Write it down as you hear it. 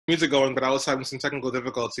music going, but I was having some technical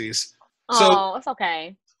difficulties. Oh, it's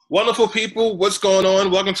okay. Wonderful people, what's going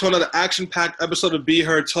on? Welcome to another action-packed episode of Be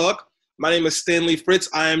Heard Talk. My name is Stanley Fritz.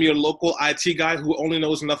 I am your local IT guy who only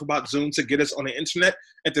knows enough about Zoom to get us on the internet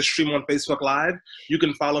and to stream on Facebook Live. You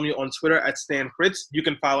can follow me on Twitter at Stan Fritz. You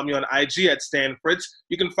can follow me on IG at Stan Fritz.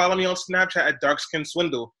 You can follow me on Snapchat at Darkskin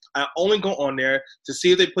Swindle. I only go on there to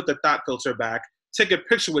see if they put the thought filter back, take a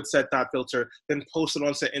picture with said thought filter, then post it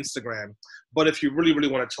onto Instagram. But if you really, really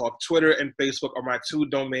want to talk, Twitter and Facebook are my two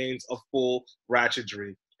domains of full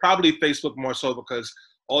ratchetry. Probably Facebook more so because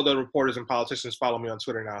all the reporters and politicians follow me on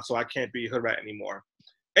Twitter now, so I can't be hood rat anymore.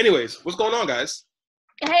 Anyways, what's going on, guys?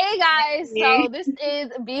 Hey, guys. So this is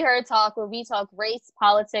Be Heard Talk, where we talk race,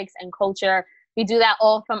 politics, and culture. We do that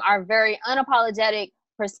all from our very unapologetic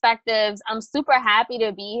perspectives. I'm super happy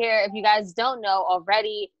to be here. If you guys don't know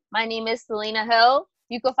already, my name is Selena Hill.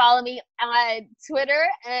 You can follow me on Twitter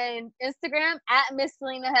and Instagram at Miss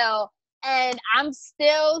Selena Hill. And I'm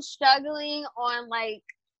still struggling on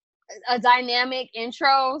a dynamic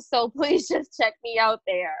intro, so please just check me out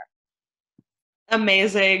there.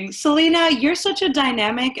 Amazing. Selena, you're such a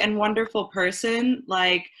dynamic and wonderful person.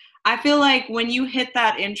 I feel like when you hit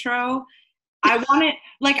that intro, I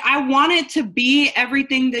want it to be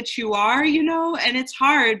everything that you are, and it's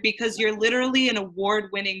hard because you're literally an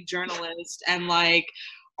award-winning journalist and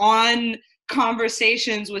on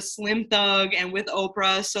conversations with Slim Thug and with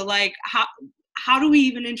Oprah. So how do we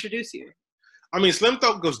even introduce you? I mean, Slim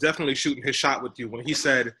Thug was definitely shooting his shot with you when he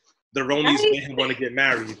said the Ronies made him want to get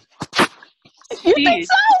married. You think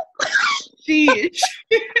so? Jeez.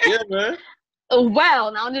 Yeah, man.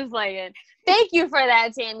 Well, now I'm just playing. Thank you for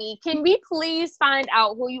that, Tammy. Can we please find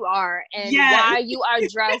out who you are and why you are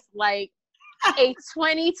dressed like a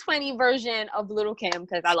 2020 version of Little Kim?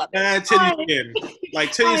 Because I love it. Titty skin.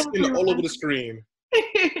 Titty skin all over the screen.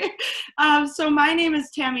 So my name is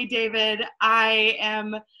Tammy David. I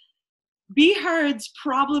am Be Heard's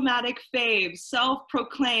problematic fave,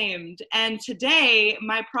 self-proclaimed. And today,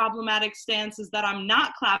 my problematic stance is that I'm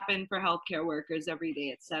not clapping for healthcare workers every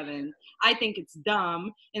day at 7. I think it's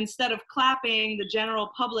dumb. Instead of clapping, the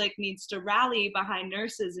general public needs to rally behind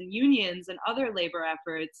nurses and unions and other labor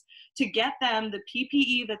efforts to get them the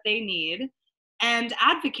PPE that they need and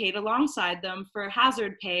advocate alongside them for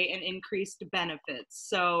hazard pay and increased benefits.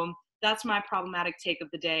 So that's my problematic take of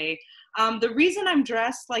the day. The reason I'm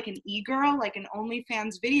dressed like an e-girl, like an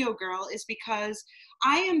OnlyFans video girl, is because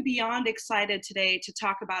I am beyond excited today to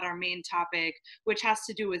talk about our main topic, which has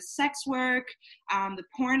to do with sex work, the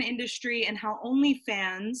porn industry, and how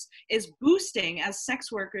OnlyFans is boosting as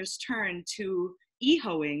sex workers turn to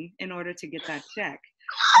e-hoing in order to get that check.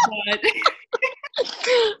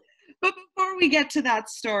 But before we get to that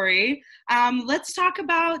story, let's talk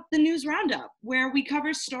about the news roundup, where we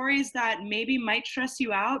cover stories that maybe might stress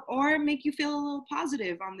you out or make you feel a little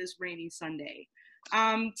positive on this rainy Sunday.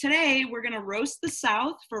 Today, we're going to roast the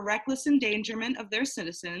South for reckless endangerment of their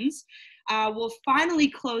citizens. We'll finally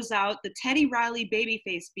close out the Teddy Riley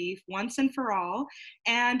babyface beef once and for all,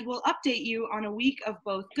 and we'll update you on a week of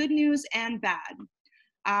both good news and bad.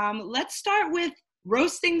 Let's start with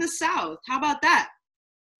roasting the South. How about that?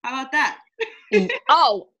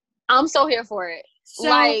 Oh, I'm so here for it.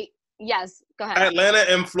 Yes, go ahead. Atlanta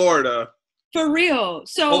and Florida. For real.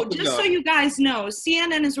 So just so you guys know,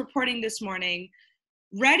 CNN is reporting this morning,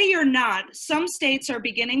 ready or not, some states are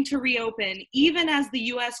beginning to reopen even as the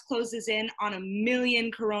U.S. closes in on 1 million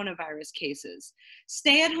coronavirus cases.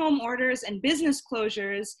 Stay-at-home orders and business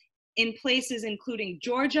closures in places including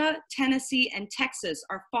Georgia, Tennessee, and Texas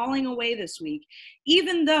are falling away this week,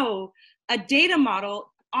 even though a data model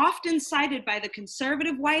often cited by the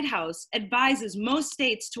conservative White House advises most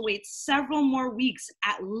states to wait several more weeks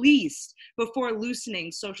at least before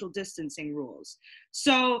loosening social distancing rules.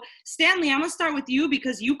 So, Stanley, I'm gonna start with you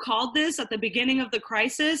because you called this at the beginning of the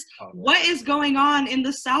crisis. What is going on in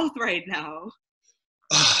the South right now?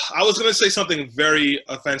 I was gonna say something very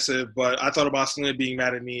offensive, but I thought about Selena being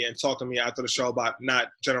mad at me and talk to me after the show about not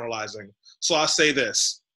generalizing. So I'll say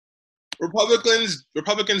this.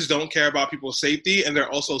 Republicans don't care about people's safety, and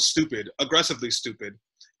they're also stupid, aggressively stupid.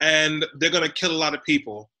 And they're going to kill a lot of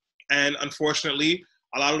people. And unfortunately,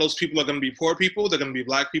 a lot of those people are going to be poor people, they're going to be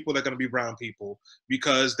black people, they're going to be brown people,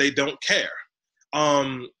 because they don't care.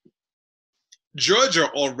 Georgia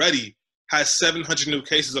already has 700 new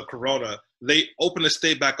cases of corona. They opened the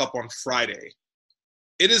state back up on Friday.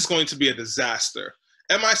 It is going to be a disaster.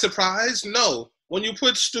 Am I surprised? No. When you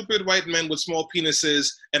put stupid white men with small penises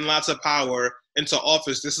and lots of power into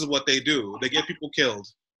office, this is what they do. They get people killed.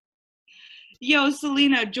 Yo,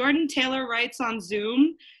 Selena, Jordan Taylor writes on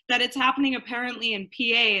Zoom that it's happening apparently in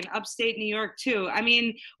PA and upstate New York too. I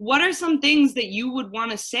mean, what are some things that you would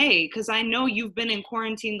want to say? Because I know you've been in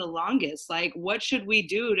quarantine the longest. Like, what should we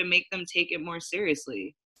do to make them take it more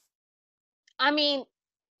seriously? I mean,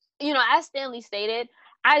 you know, as Stanley stated,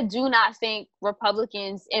 I do not think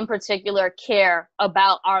Republicans in particular care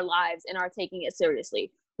about our lives and are taking it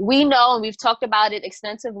seriously. We know, and we've talked about it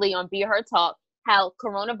extensively on Be Her Talk, how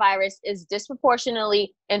coronavirus is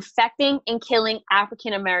disproportionately infecting and killing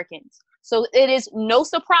African Americans. So it is no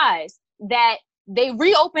surprise that they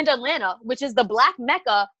reopened Atlanta, which is the Black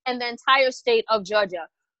Mecca, and the entire state of Georgia.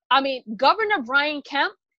 I mean, Governor Brian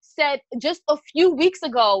Kemp said just a few weeks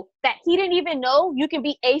ago that he didn't even know you can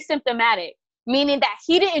be asymptomatic, meaning that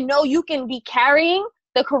he didn't know you can be carrying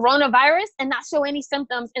the coronavirus and not show any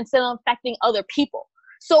symptoms and still infecting other people.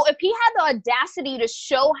 So if he had the audacity to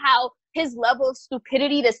show how his level of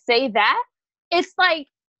stupidity to say that, it's like,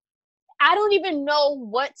 I don't even know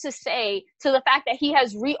what to say to the fact that he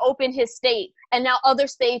has reopened his state and now other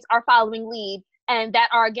states are following lead and that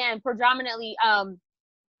are, again, predominantly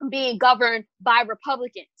being governed by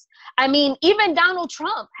Republicans. I mean, even Donald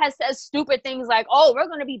Trump has said stupid things like, oh, we're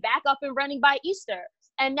going to be back up and running by Easter.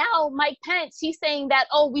 And now Mike Pence, he's saying that,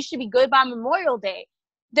 oh, we should be good by Memorial Day.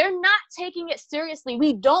 They're not taking it seriously.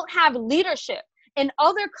 We don't have leadership. In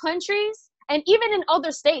other countries, and even in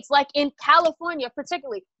other states, like in California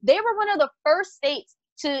particularly, they were one of the first states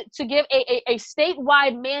to give a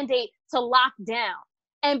statewide mandate to lock down.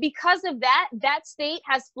 And because of that, that state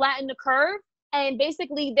has flattened the curve, and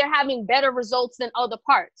basically they're having better results than other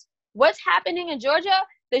parts. What's happening in Georgia?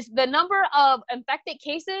 The number of infected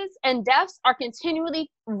cases and deaths are continually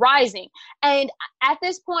rising. And at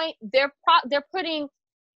this point, they're putting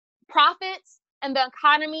profits and the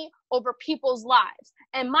economy over people's lives.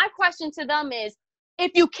 And my question to them is,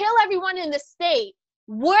 if you kill everyone in the state,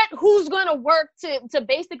 who's going to work to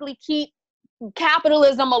basically keep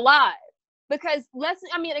capitalism alive? Because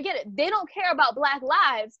again, they don't care about Black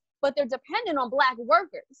lives, but they're dependent on Black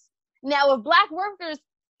workers. Now, if Black workers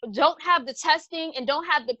don't have the testing and don't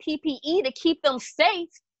have the PPE to keep them safe,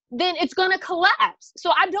 then it's going to collapse.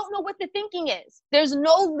 So I don't know what the thinking is. There's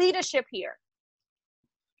no leadership here.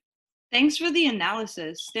 Thanks for the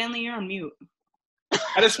analysis. Stanley, you're on mute.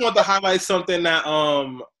 I just want to highlight something that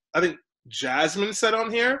I think Jasmine said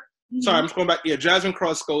on here. Mm-hmm. Sorry, I'm just going back. Yeah, Jasmine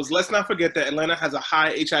Cross goes, let's not forget that Atlanta has a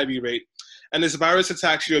high HIV rate, and this virus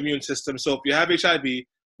attacks your immune system. So if you have HIV,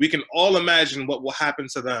 we can all imagine what will happen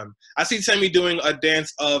to them. I see Tammy doing a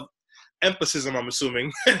dance of emphasis, I'm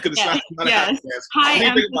assuming. Because yes. it's not a yes. dance. High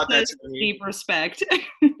emphasis, deep respect.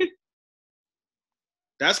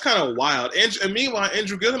 That's kind of wild. And meanwhile,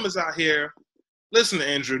 Andrew Gillum is out here. Listen,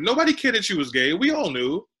 Andrew, nobody cared that you was gay. We all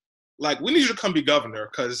knew. Like, we need you to come be governor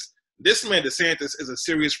because this man DeSantis is a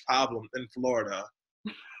serious problem in Florida.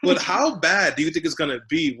 But how bad do you think it's going to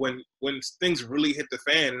be when things really hit the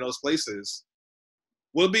fan in those places?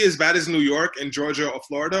 Will it be as bad as New York and Georgia or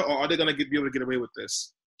Florida, or are they going to be able to get away with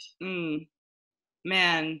this?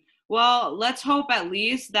 Man. Well, let's hope at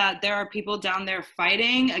least that there are people down there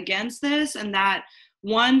fighting against this, and that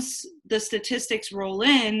once the statistics roll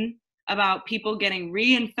in about people getting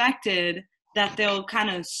reinfected, that they'll kind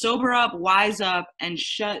of sober up, wise up, and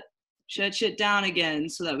shut shit down again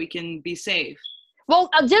so that we can be safe. Well,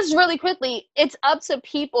 just really quickly, it's up to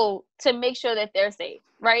people to make sure that they're safe,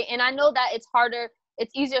 right? And I know that it's harder,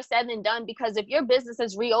 it's easier said than done, because if your business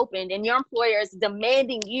is reopened and your employer is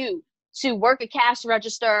demanding you to work a cash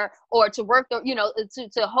register or to work,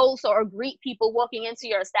 to host or greet people walking into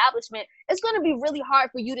your establishment, it's going to be really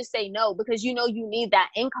hard for you to say no because you need that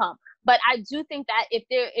income. But I do think that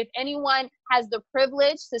if anyone has the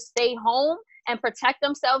privilege to stay home and protect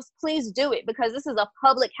themselves, please do it, because this is a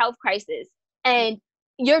public health crisis. And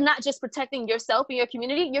you're not just protecting yourself and your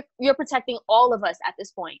community, you're protecting all of us at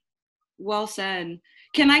this point. Well said.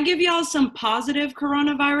 Can I give y'all some positive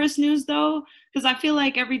coronavirus news though? Because I feel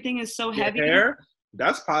like everything is so heavy. Hair?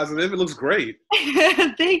 That's positive. It looks great.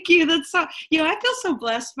 Thank you. That's so, I feel so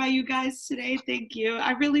blessed by you guys today. Thank you.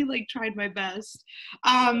 I really tried my best.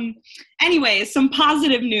 Anyway, some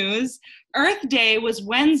positive news. Earth Day was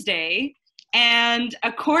Wednesday, and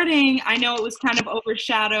I know it was kind of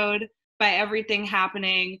overshadowed by everything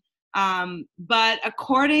happening, but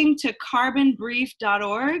according to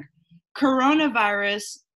carbonbrief.org,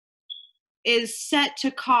 coronavirus is set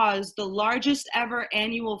to cause the largest ever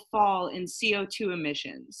annual fall in CO2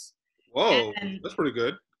 emissions. Whoa, that's pretty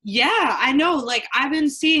good. Yeah, I know. I've been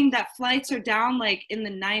seeing that flights are down in the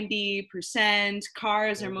 90%.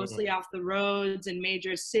 Cars are mostly off the roads in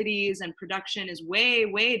major cities, and production is way,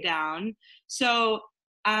 way down. So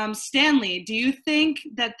Stanley, do you think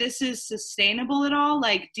that this is sustainable at all?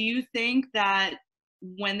 Like, do you think that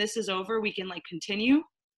when this is over, we can like continue?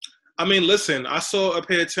 I mean, listen, I saw a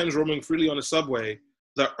pair of Timbs roaming freely on the subway.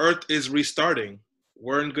 The earth is restarting.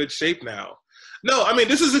 We're in good shape now. No, I mean,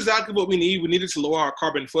 this is exactly what we need. We needed to lower our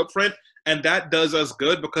carbon footprint, and that does us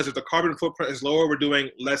good because if the carbon footprint is lower, we're doing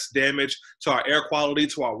less damage to our air quality,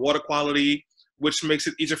 to our water quality, which makes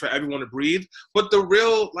it easier for everyone to breathe. But the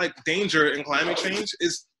real like danger in climate change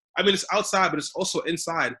is, I mean, it's outside, but it's also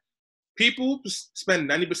inside. People spend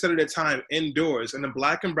 90% of their time indoors. In the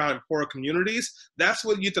Black and brown and poor communities, that's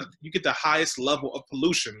where you get the highest level of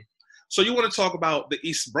pollution. So you want to talk about the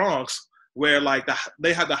East Bronx, where like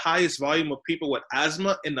they have the highest volume of people with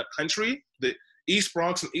asthma in the country, the East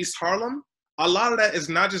Bronx and East Harlem. A lot of that is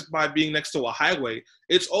not just by being next to a highway.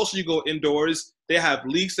 It's also you go indoors, they have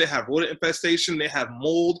leaks, they have rodent infestation, they have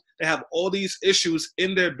mold, they have all these issues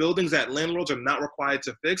in their buildings that landlords are not required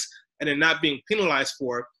to fix, and they're not being penalized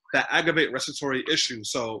for, that aggravate respiratory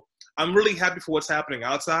issues. So I'm really happy for what's happening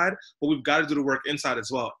outside, but we've got to do the work inside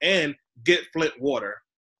as well and get Flint water.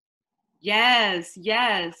 Yes,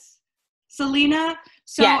 yes. Selena,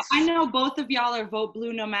 so yes. I know both of y'all are vote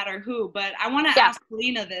blue no matter who, but I want to ask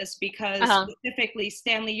Selena this because specifically,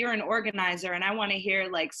 Stanley, you're an organizer, and I want to hear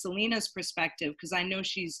like Selena's perspective because I know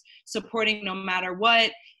she's supporting no matter what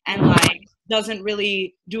and like doesn't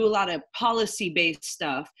really do a lot of policy-based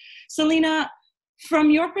stuff. Selena,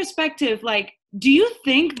 from your perspective, like, do you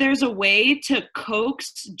think there's a way to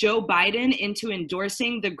coax Joe Biden into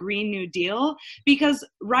endorsing the Green New Deal? Because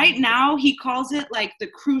right now he calls it like the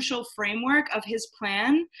crucial framework of his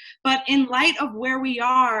plan. But in light of where we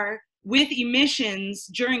are with emissions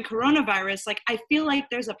during coronavirus, like, I feel like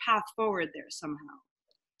there's a path forward there somehow.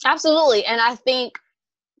 Absolutely. And I think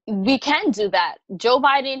we can do that. Joe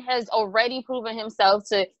Biden has already proven himself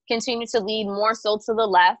to continue to lead more so to the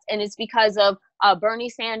left. And it's because of Bernie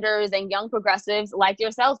Sanders and young progressives like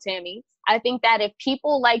yourself, Tammy. I think that if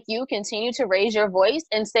people like you continue to raise your voice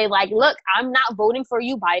and say like, look, I'm not voting for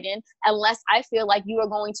you, Biden, unless I feel like you are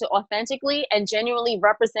going to authentically and genuinely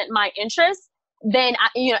represent my interests, then,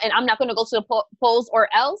 and I'm not going to go to the polls or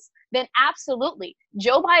else, then absolutely.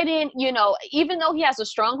 Joe Biden, even though he has a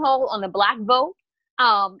stronghold on the Black vote,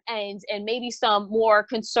 and maybe some more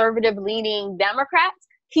conservative leaning Democrats,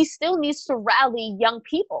 he still needs to rally young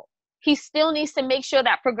people. He still needs to make sure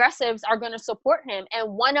that progressives are going to support him.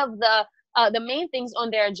 And one of the main things on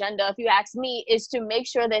their agenda, if you ask me, is to make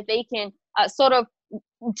sure that they can sort of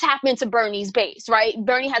tap into Bernie's base, right?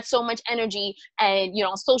 Bernie had so much energy and,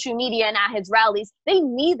 on social media and at his rallies, they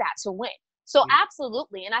need that to win. So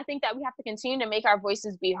absolutely. And I think that we have to continue to make our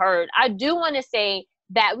voices be heard. I do want to say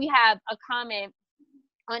that we have a comment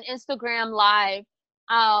on Instagram Live.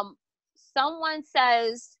 Someone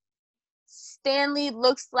says Stanley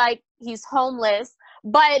looks like he's homeless,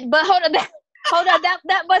 but hold on,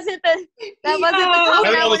 that wasn't the comment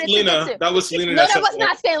I wanted to get to. That was Selena. No, that was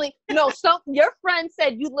not Stanley. No, your friend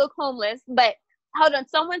said you look homeless, but hold on.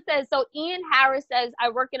 Someone says, so Ian Harris says, I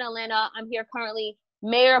work in Atlanta. I'm here currently.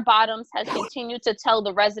 Mayor Bottoms has continued to tell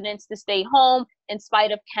the residents to stay home in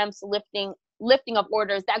spite of Kemp's lifting of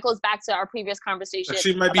orders. That goes back to our previous conversation.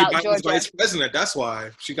 She might be Biden's vice president. That's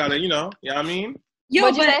why she got to, you know what I mean?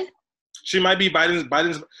 What'd you say? She might be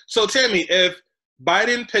Biden's. So Tammy, if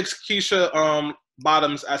Biden picks Keisha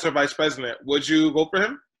Bottoms as her vice president, would you vote for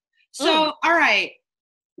him? So, all right.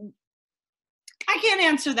 I can't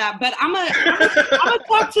answer that, but I'm gonna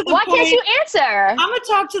talk to the Why point. Can't you answer? I'm gonna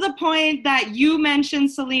talk to the point that you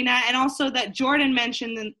mentioned, Selena, and also that Jordan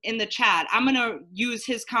mentioned in the chat. I'm gonna use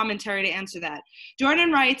his commentary to answer that.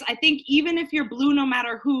 Jordan writes, I think even if you're blue, no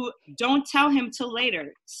matter who, don't tell him till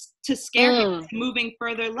later to scare him from moving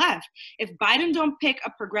further left. If Biden don't pick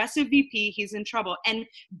a progressive VP, he's in trouble. And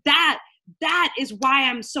that is why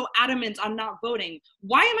I'm so adamant on not voting.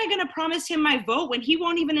 Why am I going to promise him my vote when he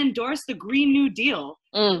won't even endorse the Green New Deal?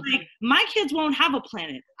 Like, my kids won't have a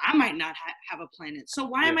planet. I might not have a planet. So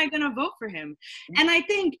why am I going to vote for him? And I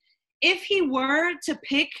think if he were to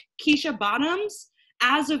pick Keisha Bottoms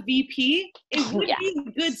as a VP, it would be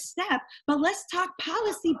a good step. But let's talk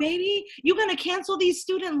policy, baby. You going to cancel these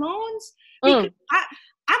student loans? Because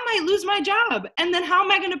I might lose my job. And then how am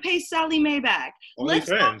I going to pay Sally Mae back? Let's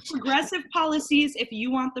talk progressive policies if you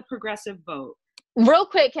want the progressive vote. Real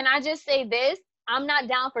quick, can I just say this? I'm not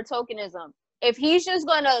down for tokenism. If he's just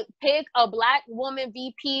going to pick a Black woman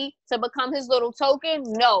VP to become his little token,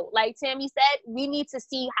 no. Like Tammy said, we need to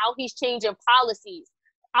see how he's changing policies.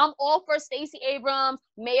 I'm all for Stacey Abrams,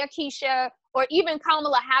 Mayor Keisha, or even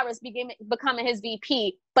Kamala Harris becoming his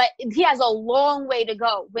VP, but he has a long way to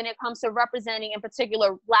go when it comes to representing, in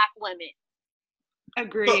particular, Black women.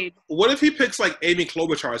 Agreed. So what if he picks like Amy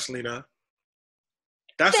Klobuchar, Selena?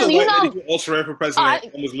 That's Still, the white lady who also ran for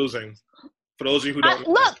president and was losing. For those of you who don't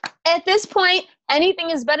know. Look, at this point,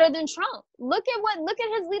 anything is better than Trump. Look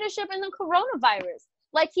at his leadership in the coronavirus.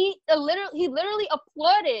 Like he literally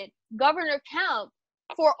applauded Governor Kemp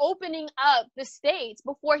for opening up the states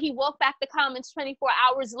before he walked back the comments 24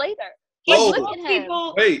 hours later. Look at him.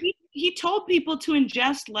 He told people to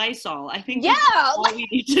ingest Lysol. I think that's all we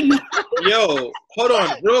need to know. Yo, hold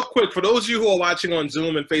on, real quick. For those of you who are watching on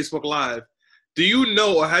Zoom and Facebook Live, do you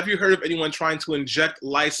know or have you heard of anyone trying to inject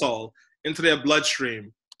Lysol into their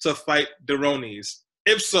bloodstream to fight Deronis?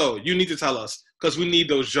 If so, you need to tell us because we need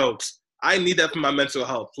those jokes. I need that for my mental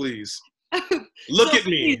health, please. Look at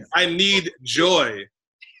me. I need joy.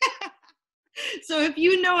 So if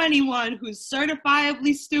you know anyone who's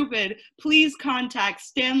certifiably stupid, please contact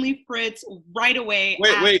Stanley Fritz right away.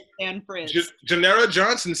 Wait. Stan Fritz. Janera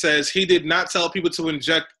Johnson says he did not tell people to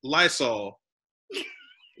inject Lysol.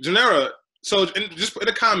 Janera, so just in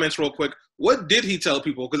the comments real quick, what did he tell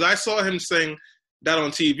people? Because I saw him saying that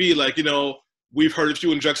on TV, like, you know, we've heard if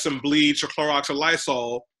you inject some bleach or Clorox or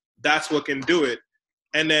Lysol, that's what can do it.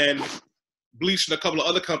 And then Bleach and a couple of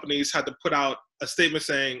other companies had to put out a statement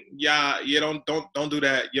saying, yeah, don't do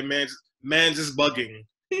that. Your man's is bugging.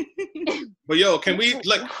 But yo, can we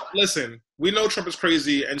listen, we know Trump is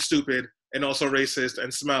crazy and stupid and also racist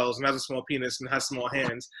and smells and has a small penis and has small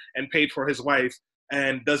hands and paid for his wife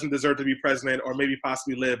and doesn't deserve to be president or maybe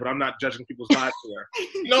possibly live, but I'm not judging people's lives here.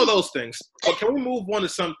 You know those things. But can we move on to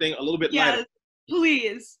something a little bit lighter? Yes,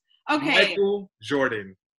 please. Okay. Michael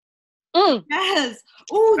Jordan. Yes.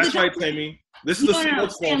 Ooh, that's right, Tammy. This is the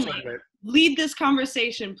sports ball segment. Lead this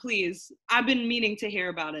conversation, please. I've been meaning to hear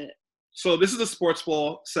about it. So this is the sports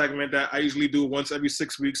ball segment that I usually do once every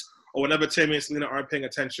 6 weeks or whenever Tammy and Selena aren't paying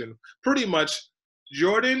attention. Pretty much,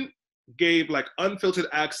 Jordan gave like unfiltered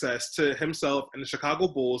access to himself and the Chicago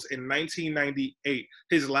Bulls in 1998,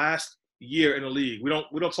 his last year in the league. We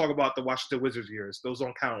don't talk about the Washington Wizards years; those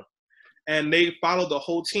don't count. And they followed the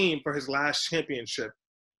whole team for his last championship,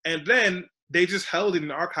 and then they just held it in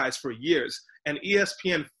the archives for years. And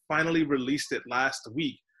ESPN finally released it last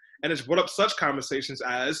week, and it's brought up such conversations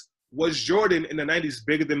as: was Jordan in the 90s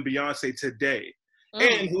bigger than Beyonce today?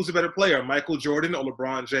 And who's a better player, Michael Jordan or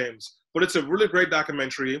LeBron James? But it's a really great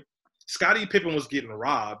documentary. Scottie Pippen was getting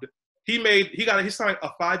robbed. He signed a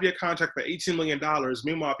 5-year contract for $18 million.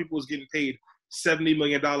 Meanwhile, people was getting paid $70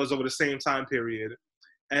 million over the same time period.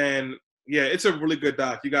 And yeah, it's a really good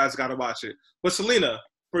doc. You guys got to watch it. But Selena,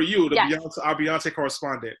 for you, our Beyonce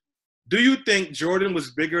correspondent, do you think Jordan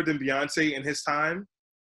was bigger than Beyonce in his time?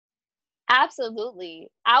 Absolutely.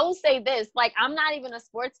 I will say this, like, I'm not even a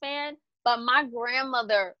sports fan, but my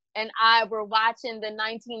grandmother and I were watching the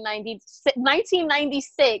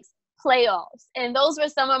 1996 playoffs. And those were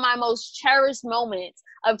some of my most cherished moments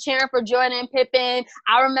of cheering for Jordan and Pippen.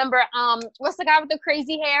 I remember, what's the guy with the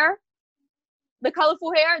crazy hair? The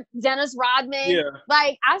colorful hair? Dennis Rodman. Yeah.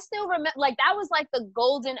 Like, I still remember, like, that was like the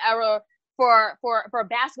golden era for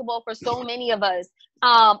basketball for so many of us.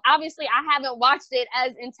 Obviously, I haven't watched it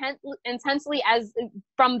as intensely as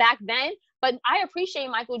from back then, but I appreciate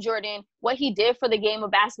Michael Jordan, what he did for the game of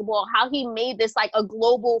basketball, how he made this like a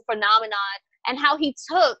global phenomenon, and how he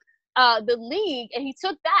took the league and he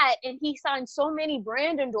took that and he signed so many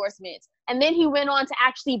brand endorsements. And then he went on to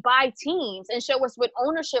actually buy teams and show us what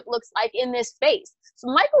ownership looks like in this space. So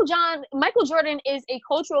Michael Jordan is a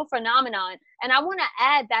cultural phenomenon. And I want to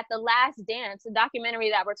add that The Last Dance, the documentary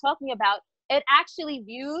that we're talking about, it actually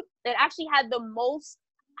had the most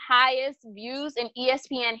highest views in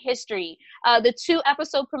ESPN history. The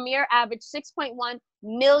 2-episode premiere averaged $6.1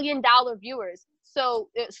 million viewers. So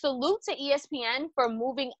salute to ESPN for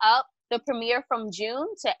moving up the premiere from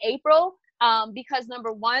June to April, because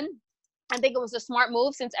number one, I think it was a smart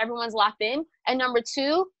move since everyone's locked in. And number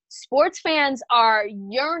two, sports fans are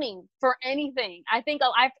yearning for anything. I think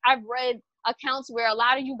I've read accounts where a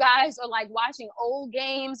lot of you guys are like watching old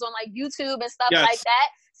games on like YouTube and stuff like that.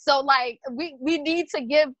 So like we need to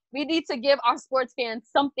give our sports fans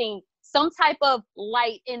some type of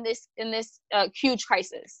light in this huge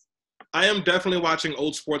crisis. I am definitely watching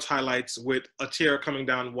old sports highlights with a tear coming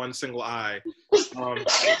down one single eye.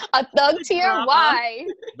 A thug tear? Why?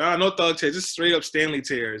 No thug tears, just straight up Stanley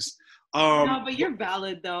tears. No, but you're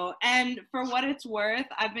valid though. And for what it's worth,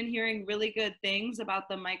 I've been hearing really good things about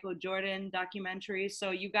the Michael Jordan documentary.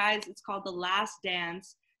 So you guys, it's called The Last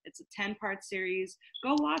Dance. It's a 10-part series.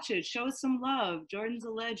 Go watch it. Show us some love. Jordan's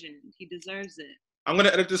a legend. He deserves it. I'm going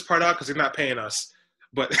to edit this part out because they're not paying us.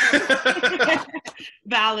 But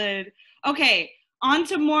valid. Okay, on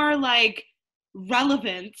to more like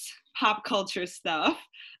relevant pop culture stuff.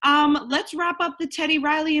 Let's wrap up the Teddy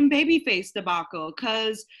Riley and Babyface debacle,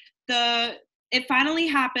 because it finally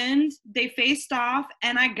happened. They faced off,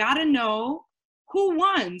 and I gotta know who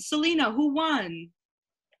won. Selena, who won?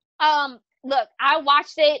 Look, I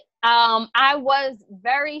watched it. I was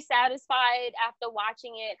very satisfied after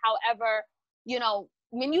watching it. However, you know,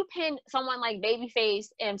 when you pin someone like Babyface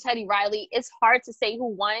and Teddy Riley, it's hard to say who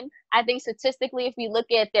won. I think statistically, if we look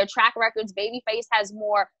at their track records, Babyface has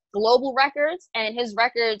more global records, and his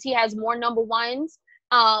records, he has more number ones.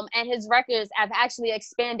 And his records have actually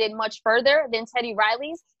expanded much further than Teddy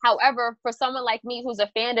Riley's. However, for someone like me who's a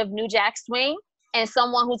fan of New Jack Swing and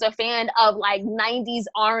someone who's a fan of like 90s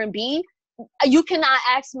R&B, you cannot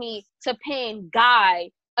ask me to pin Guy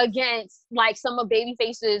against like some of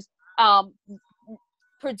Babyface's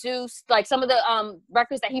produced, like some of the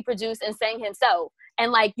records that he produced and sang himself.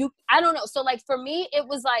 And like I don't know. So like for me, it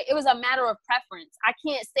was a matter of preference. I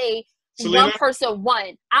can't say Selena? One person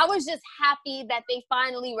won. I was just happy that they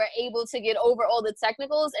finally were able to get over all the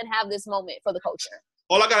technicals and have this moment for the culture.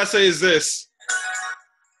 All I gotta say is this.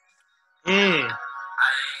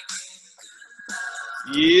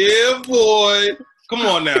 Yeah, boy. Come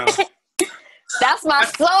on now. That's my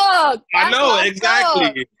song. I know,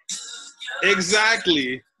 exactly.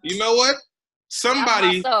 Exactly. You know what?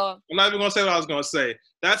 Somebody, I'm not even gonna say what I was gonna say.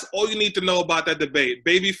 That's all you need to know about that debate.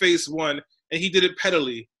 Babyface won, and he did it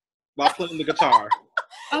pettily while playing the guitar.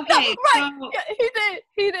 Okay, right. So yeah,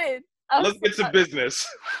 he did. Let's get to business.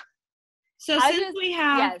 So since we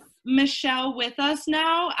have Michelle with us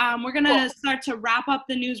now, we're gonna start to wrap up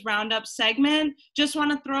the news roundup segment. Just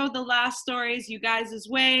want to throw the last stories you guys'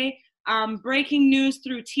 way. Breaking news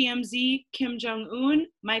through TMZ: Kim Jong-un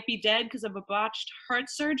might be dead because of a botched heart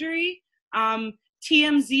surgery.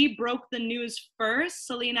 TMZ broke the news first.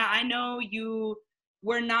 Selena, I know you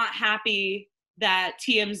were not happy that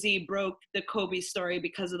TMZ broke the Kobe story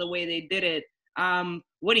because of the way they did it.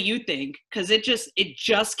 What do you think? Because it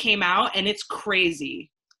just came out and it's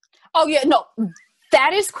crazy. Oh yeah, no,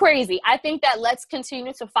 that is crazy. I think that let's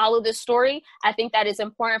continue to follow this story. I think that it's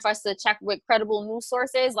important for us to check with credible news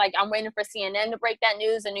sources. Like I'm waiting for CNN to break that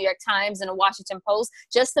news, the New York Times and the Washington Post,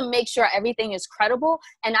 just to make sure everything is credible.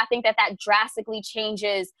 And I think that drastically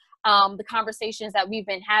changes the conversations that we've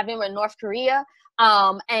been having with North Korea.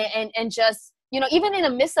 And just, you know, even in the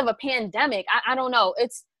midst of a pandemic, I don't know.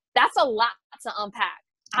 That's a lot to unpack.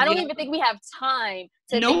 I don't even think we have time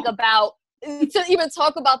to think about, to even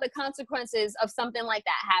talk about the consequences of something like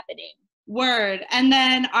that happening. Word. And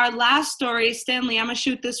then our last story, Stanley, I'm going to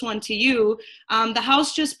shoot this one to you. The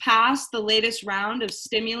House just passed the latest round of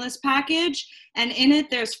stimulus package, and in it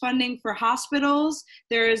there's funding for hospitals.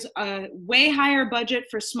 There's a way higher budget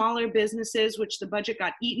for smaller businesses, which the budget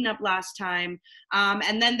got eaten up last time.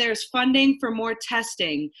 And then there's funding for more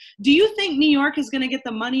testing. Do you think New York is going to get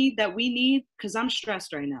the money that we need? Because I'm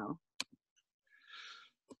stressed right now.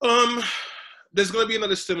 There's going to be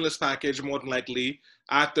another stimulus package, more than likely,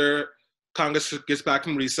 after Congress gets back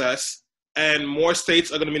from recess, and more states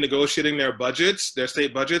are going to be negotiating their budgets, their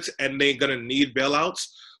state budgets, and they're going to need bailouts.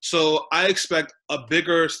 So I expect a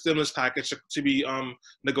bigger stimulus package to be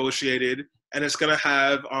negotiated, and it's going to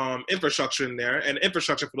have infrastructure in there. And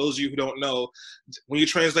infrastructure, for those of you who don't know, when you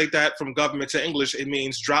translate that from government to English, it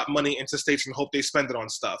means drop money into states and hope they spend it on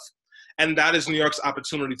stuff. And that is New York's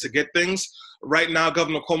opportunity to get things. Right now,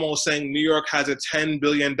 Governor Cuomo is saying New York has a $10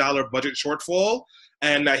 billion budget shortfall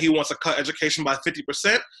and that he wants to cut education by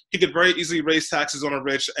 50%. He could very easily raise taxes on the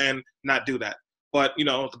rich and not do that. But, you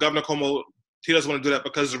know, Governor Cuomo, he doesn't want to do that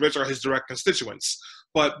because the rich are his direct constituents.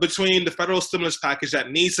 But between the federal stimulus package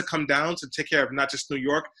that needs to come down to take care of not just New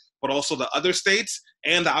York, but also the other states,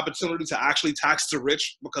 and the opportunity to actually tax the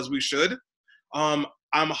rich because we should,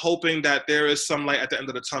 I'm hoping that there is some light at the end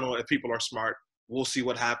of the tunnel if people are smart. We'll see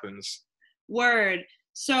what happens. Word.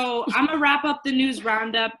 So I'm going to wrap up the news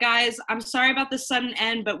roundup. Guys, I'm sorry about the sudden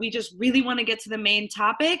end, but we just really want to get to the main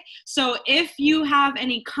topic. So if you have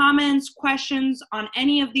any comments, questions on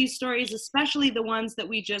any of these stories, especially the ones that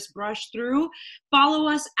we just brushed through, follow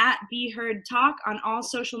us at Be Heard Talk on all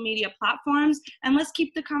social media platforms, and let's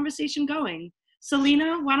keep the conversation going.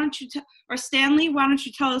 Selena, why don't you or Stanley, why don't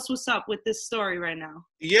you tell us what's up with this story right now?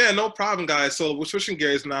 Yeah, no problem, guys. So we're switching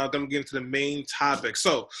gears now. Then we get into the main topic.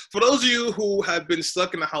 So for those of you who have been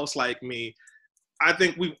stuck in the house like me, I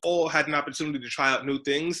think we've all had an opportunity to try out new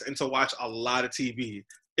things and to watch a lot of TV.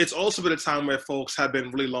 It's also been a time where folks have been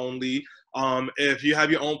really lonely. If you have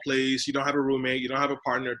your own place, you don't have a roommate, you don't have a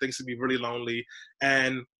partner, things can be really lonely.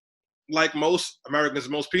 And like most Americans,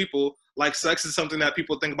 most people, like sex is something that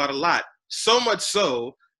people think about a lot. So much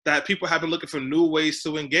so that people have been looking for new ways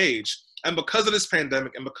to engage. And because of this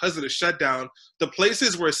pandemic and because of the shutdown, the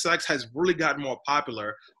places where sex has really gotten more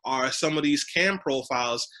popular are some of these cam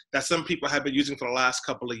profiles that some people have been using for the last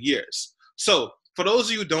couple of years. So for those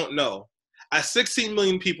of you who don't know, as 16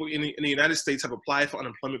 million people in the United States have applied for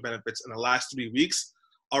unemployment benefits in the last 3 weeks,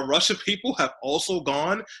 a rush of people have also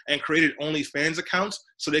gone and created OnlyFans accounts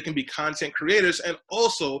so they can be content creators, and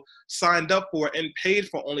also signed up for and paid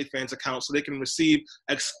for OnlyFans accounts so they can receive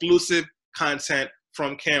exclusive content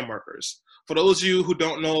from cam workers. For those of you who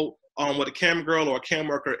don't know what a cam girl or a cam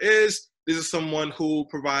worker is, this is someone who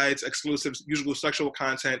provides exclusive, usually sexual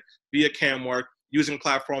content via cam work using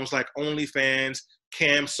platforms like OnlyFans,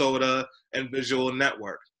 Cam Soda, and Visual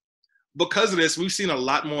Network. Because of this, we've seen a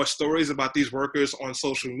lot more stories about these workers on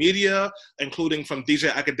social media, including from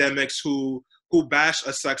DJ Academics who bashed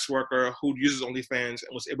a sex worker who uses OnlyFans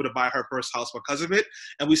and was able to buy her first house because of it.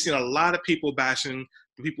 And we've seen a lot of people bashing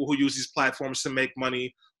the people who use these platforms to make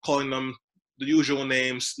money, calling them the usual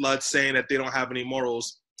names, sluts, saying that they don't have any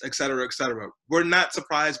morals, et cetera, et cetera. We're not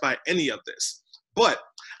surprised by any of this. But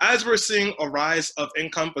as we're seeing a rise of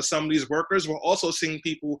income for some of these workers, we're also seeing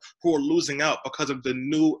people who are losing out because of the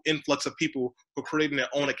new influx of people who are creating their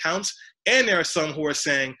own accounts. And there are some who are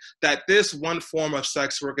saying that this one form of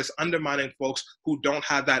sex work is undermining folks who don't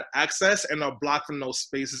have that access and are blocked from those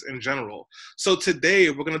spaces in general. So today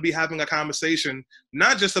we're going to be having a conversation,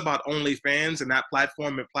 not just about OnlyFans and that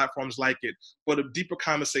platform and platforms like it, but a deeper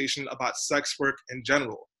conversation about sex work in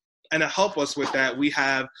general. And to help us with that, we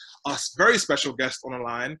have a very special guest on the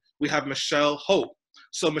line. We have Michelle Hope.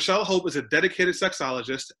 So Michelle Hope is a dedicated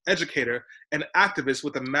sexologist, educator, and activist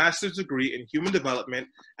with a master's degree in human development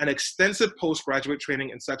and extensive postgraduate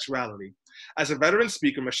training in sexuality. As a veteran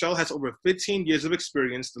speaker, Michelle has over 15 years of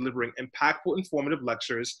experience delivering impactful, informative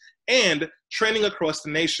lectures and training across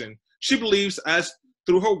the nation. She believes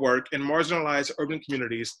through her work in marginalized urban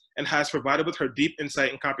communities, and has provided with her deep insight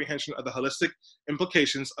and comprehension of the holistic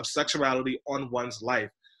implications of sexuality on one's life.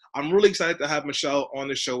 I'm really excited to have Michelle on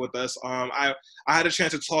the show with us. I had a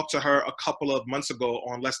chance to talk to her a couple of months ago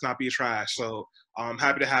on Let's Not Be Trash, so I'm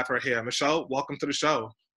happy to have her here. Michelle, welcome to the show.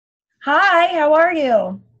 Hi, how are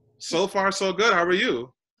you? So far, so good. How are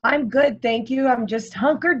you? I'm good, thank you. I'm just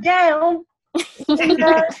hunkered down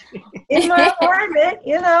in my apartment,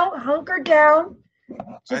 hunkered down.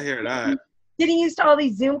 I hear that. Getting used to all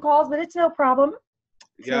these Zoom calls, but it's no problem.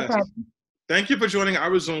 Yes. No problem. Thank you for joining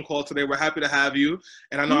our Zoom call today. We're happy to have you,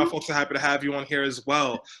 and I know our folks are happy to have you on here as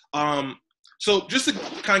well. So just to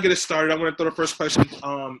kind of get us started, I'm going to throw the first question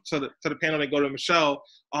to the panel and go to Michelle.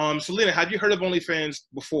 Selena, have you heard of OnlyFans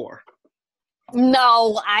before?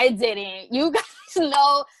 No, I didn't. You guys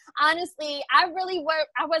know, honestly, I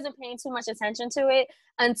wasn't paying too much attention to it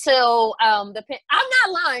until I'm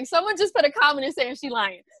not lying. Someone just put a comment and saying she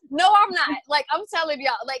lying. No, I'm not. Like, I'm telling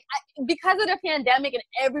y'all, like, because of the pandemic and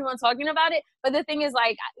everyone talking about it. But the thing is,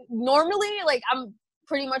 like, normally, like, I'm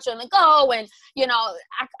pretty much on the go, and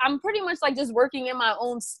I'm pretty much like just working in my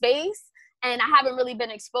own space, and I haven't really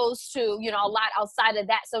been exposed to a lot outside of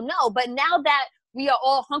that. So no, but now that we are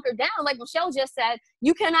all hunkered down, like Michelle just said,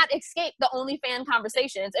 you cannot escape the OnlyFans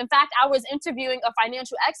conversations. In fact, I was interviewing a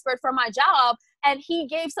financial expert for my job, and he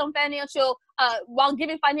gave some while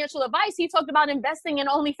giving financial advice, he talked about investing in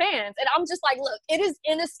OnlyFans. And I'm just like, look, it is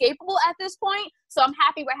inescapable at this point. So I'm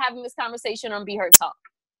happy we're having this conversation on Be Heard Talk.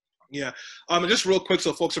 Yeah. Just real quick,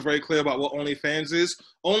 so folks are very clear about what OnlyFans is.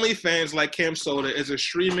 OnlyFans, like Cam Soda, is a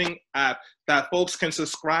streaming app that folks can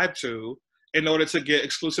subscribe to in order to get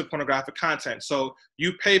exclusive pornographic content. So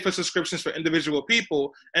you pay for subscriptions for individual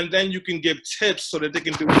people, and then you can give tips so that they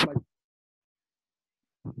can do it.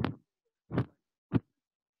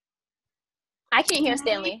 I can't hear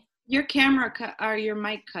Stanley. Your camera or your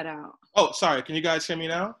mic cut out. Oh, sorry. Can you guys hear me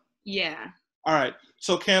now? Yeah. All right.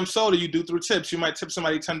 So Cam Soda, you do through tips. You might tip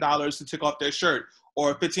somebody $10 to take off their shirt,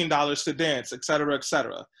 or $15 to dance, et cetera, et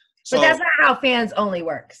cetera. So, but that's not how Fans Only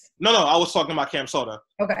works. No, I was talking about Cam Soda.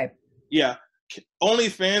 Okay. Yeah.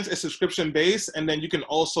 OnlyFans is subscription based, and then you can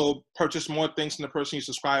also purchase more things from the person you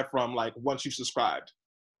subscribe from, like once you've subscribed.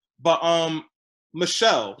 But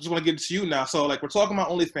Michelle, I just want to get to you now. So like we're talking about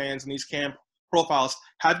OnlyFans and these cam profiles.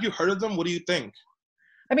 Have you heard of them? What do you think?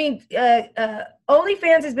 I mean,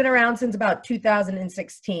 OnlyFans has been around since about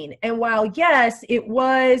 2016. And while, yes, it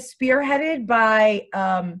was spearheaded by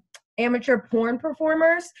amateur porn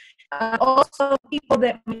performers, also people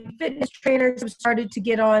that fitness trainers have started to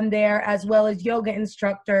get on there, as well as yoga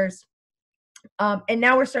instructors. And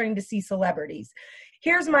now we're starting to see celebrities.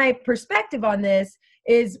 Here's my perspective on this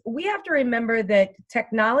is we have to remember that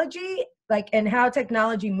technology, and how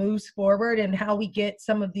technology moves forward and how we get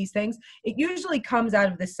some of these things, it usually comes out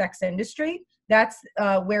of the sex industry. That's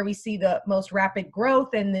where we see the most rapid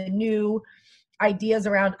growth, and the new ideas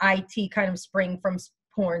around IT kind of spring from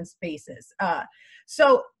porn spaces.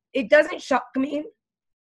 So it doesn't shock me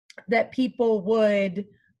that people would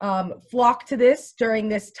flock to this during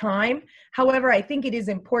this time. However, I think it is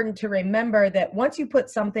important to remember that once you put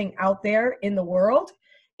something out there in the world,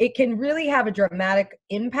 it can really have a dramatic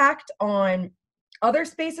impact on other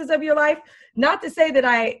spaces of your life. Not to say that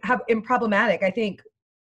I am problematic. I think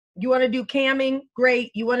you want to do camming,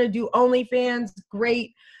 great. You want to do OnlyFans,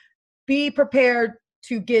 great. Be prepared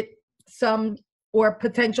to get some or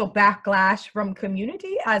potential backlash from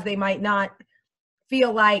community, as they might not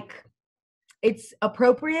feel like it's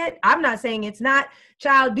appropriate. I'm not saying it's not.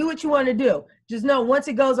 Child, do what you want to do. Just know once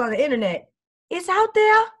it goes on the internet, it's out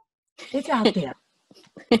there. It's out there.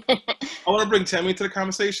 I want to bring Tammy to the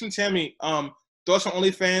conversation. Tammy, thoughts on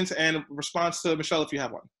OnlyFans and response to Michelle if you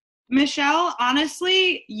have one. Michelle,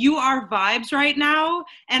 honestly, you are vibes right now,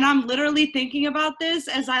 and I'm literally thinking about this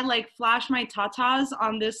as I like flash my tatas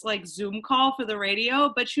on this like Zoom call for the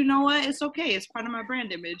radio. But you know what? It's okay. It's part of my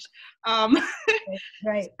brand image.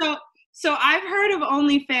 Right. So I've heard of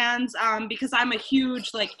OnlyFans because I'm a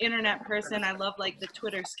huge like internet person. I love like the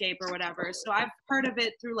Twitterscape or whatever. So I've heard of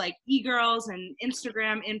it through like e-girls and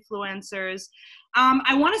Instagram influencers.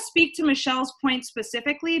 I want to speak to Michelle's point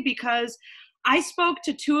specifically because I spoke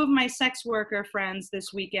to two of my sex worker friends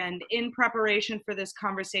this weekend in preparation for this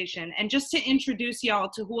conversation. And just to introduce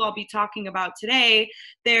y'all to who I'll be talking about today,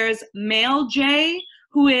 there's Male J,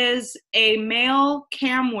 who is a male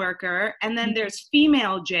cam worker, and then there's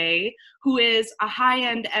Female J, who is a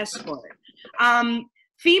high-end escort.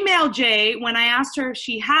 Female J, when I asked her if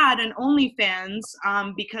she had an OnlyFans,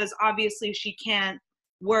 because obviously she can't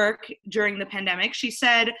work during the pandemic, she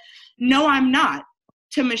said, "No, I'm not."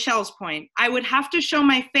 To Michelle's point, I would have to show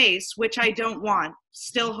my face, which I don't want,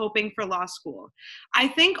 still hoping for law school. I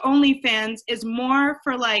think OnlyFans is more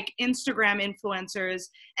for like Instagram influencers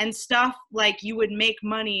and stuff like you would make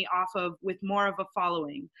money off of with more of a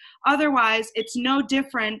following. Otherwise, it's no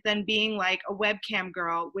different than being like a webcam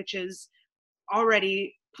girl, which is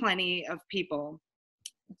already plenty of people.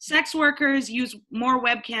 Sex workers use more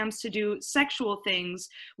webcams to do sexual things,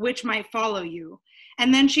 which might follow you.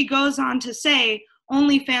 And then she goes on to say,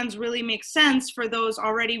 OnlyFans really makes sense for those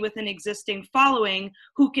already with an existing following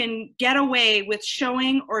who can get away with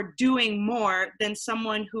showing or doing more than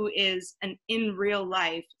someone who is an in real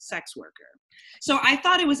life sex worker. So I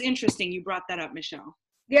thought it was interesting you brought that up, Michelle.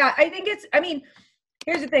 Yeah, I think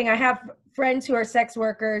here's the thing. I have friends who are sex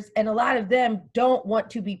workers, and a lot of them don't want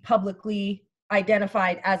to be publicly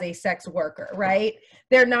identified as a sex worker, right?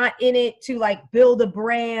 They're not in it to like build a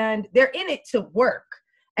brand. They're in it to work.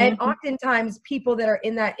 And oftentimes people that are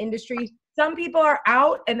in that industry, some people are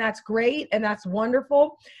out, and that's great and that's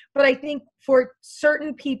wonderful. But I think for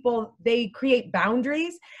certain people, they create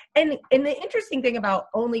boundaries. And the interesting thing about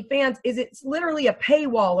OnlyFans is it's literally a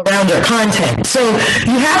paywall around your content. So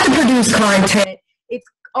you have to produce content. It's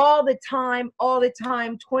all the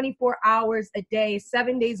time, 24 hours a day,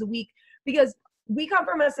 7 days a week, because we come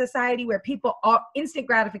from a society where people are instant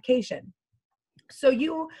gratification. So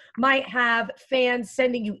you might have fans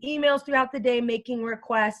sending you emails throughout the day, making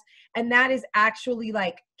requests, and that is actually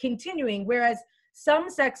like continuing. Whereas some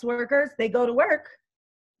sex workers, they go to work,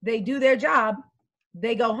 they do their job,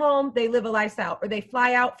 they go home, they live a lifestyle, or they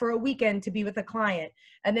fly out for a weekend to be with a client,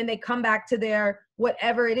 and then they come back to their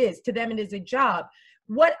whatever it is. To them, it is a job.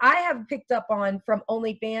 What I have picked up on from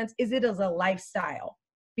OnlyFans is it is a lifestyle,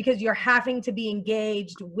 because you're having to be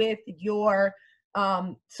engaged with your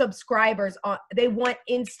subscribers. They want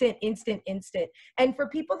instant. And for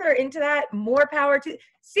people that are into that, more power to.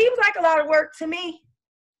 Seems like a lot of work to me.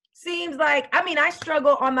 Seems like, I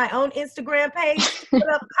struggle on my own Instagram page to put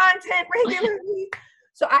up content regularly.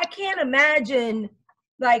 So I can't imagine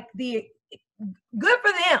like good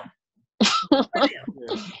for them. Good for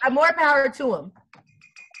them. More power to them.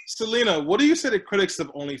 Selena, what do you say to critics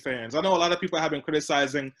of OnlyFans? I know a lot of people have been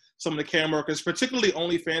criticizing some of the cam workers, particularly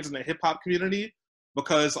OnlyFans in the hip hop community,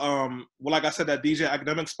 because, like I said, that DJ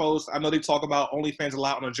Academics post, I know they talk about OnlyFans a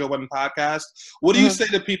lot on the Joe Budden podcast. What do you say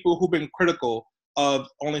to people who've been critical of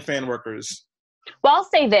OnlyFans workers? Well, I'll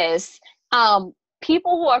say this.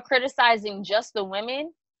 People who are criticizing just the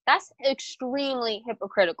women, that's extremely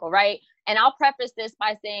hypocritical, right? And I'll preface this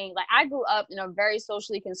by saying, like, I grew up in a very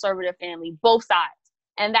socially conservative family, both sides.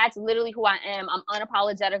 And that's literally who I am. I'm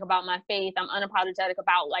unapologetic about my faith. I'm unapologetic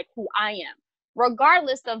about like who I am.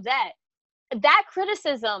 Regardless of that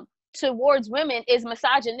criticism towards women is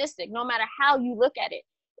misogynistic, no matter how you look at it,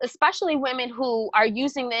 especially women who are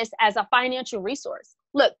using this as a financial resource.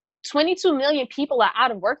 Look, 22 million people are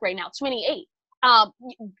out of work right now, 28.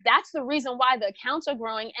 that's the reason why the accounts are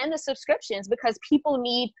growing and the subscriptions, because people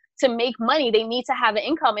need to make money. They need to have an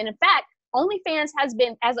income. And in fact, OnlyFans has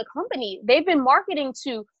been, as a company, they've been marketing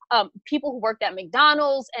to people who worked at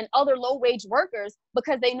McDonald's and other low-wage workers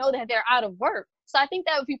because they know that they're out of work. So I think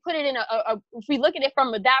that if we put it in if we look at it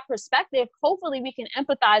from that perspective, hopefully we can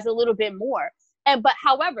empathize a little bit more. But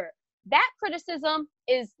however, that criticism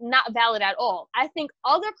is not valid at all. I think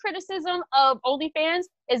other criticism of OnlyFans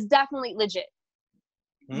is definitely legit.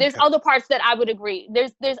 Okay. There's other parts that I would agree.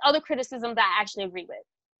 There's other criticism that I actually agree with.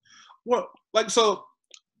 Well, so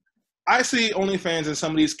I see OnlyFans and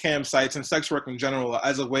some of these campsites and sex work in general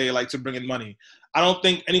as a way to bring in money. I don't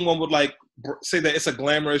think anyone would say that it's a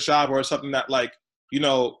glamorous job or something that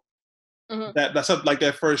that's something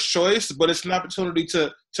their first choice, but it's an opportunity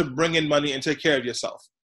to bring in money and take care of yourself.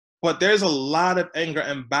 But there's a lot of anger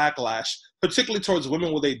and backlash, particularly towards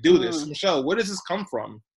women when they do this. Michelle, where does this come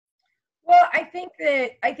from? Well, I think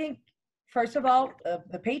first of all,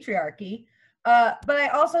 the patriarchy, but I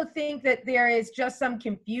also think that there is just some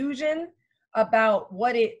confusion about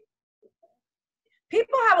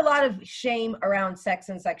people have a lot of shame around sex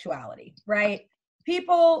and sexuality, right?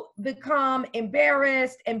 People become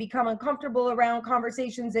embarrassed and become uncomfortable around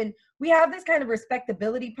conversations, and we have this kind of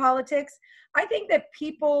respectability politics. I think that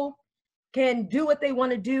people can do what they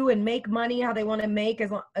want to do and make money how they want to make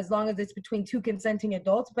as long as it's between two consenting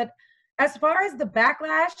adults. But as far as the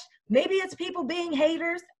backlash, maybe it's people being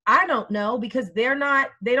haters. I don't know, because they don't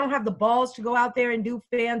have the balls to go out there and do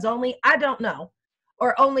fans only. I don't know.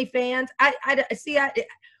 Or OnlyFans.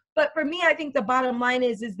 But for me, I think the bottom line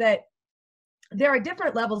is that there are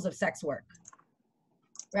different levels of sex work,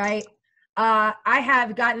 right? I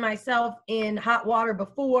have gotten myself in hot water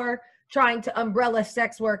before trying to umbrella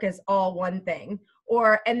sex work as all one thing.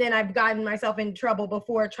 And then I've gotten myself in trouble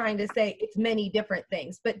before trying to say it's many different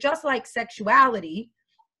things. But just like sexuality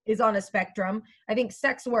is on a spectrum, I think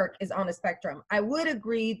sex work is on a spectrum. I would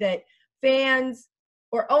agree that fans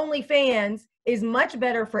or OnlyFans is much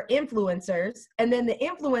better for influencers. And then the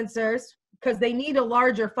influencers, because they need a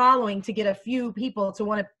larger following to get a few people to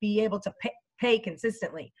want to be able to pay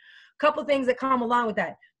consistently. A couple things that come along with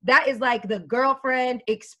that. That is like the girlfriend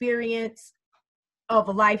experience of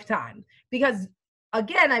a lifetime. Because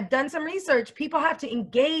again, I've done some research. People have to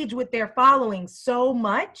engage with their following so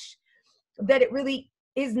much that it really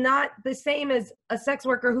is not the same as a sex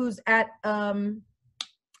worker who's at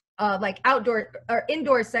outdoor or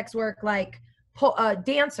indoor sex work, like a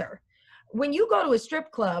dancer. When you go to a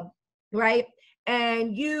strip club, right,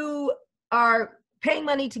 and you are paying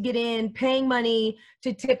money to get in, paying money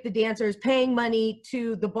to tip the dancers, paying money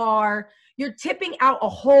to the bar, you're tipping out a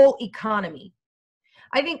whole economy.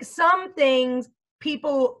 I think some things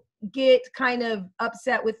people get kind of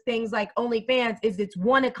upset with things like OnlyFans is it's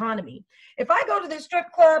one economy. If I go to the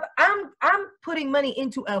strip club, I'm putting money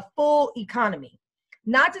into a full economy.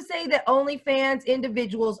 Not to say that OnlyFans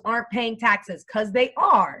individuals aren't paying taxes, because they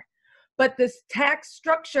are. But this tax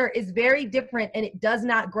structure is very different, and it does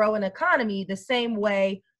not grow an economy the same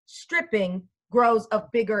way stripping grows a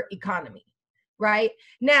bigger economy, right?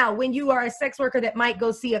 Now, when you are a sex worker that might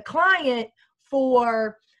go see a client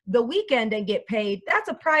for the weekend and get paid, that's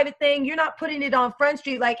a private thing. You're not putting it on Front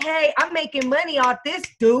Street like, hey, I'm making money off this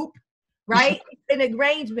dupe, right? An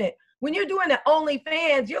arrangement. When you're doing the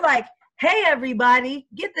OnlyFans, you're like, hey, everybody,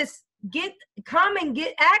 come and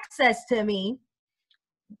get access to me.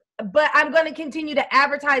 But I'm going to continue to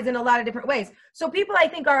advertise in a lot of different ways. So people, I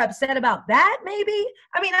think, are upset about that, maybe.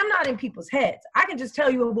 I mean, I'm not in people's heads. I can just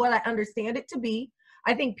tell you what I understand it to be.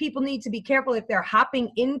 I think people need to be careful if they're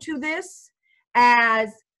hopping into this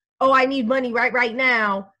as, oh, I need money right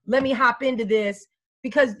now. Let me hop into this.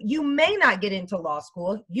 Because you may not get into law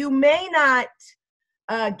school. You may not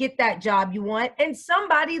get that job you want. And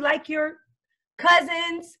somebody like your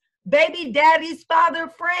cousins, baby daddy's father,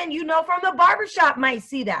 friend, from the barbershop might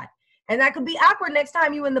see that. And that could be awkward next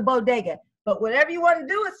time you in the bodega. But whatever you want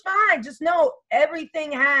to do is fine. Just know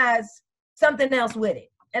everything has something else with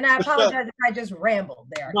it. And I apologize if I just rambled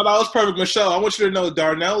there. No, that was perfect. Michelle, I want you to know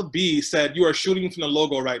Darnell B said you are shooting from the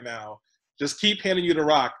logo right now. Just keep handing you the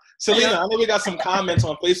rock. Selena, I know we got some comments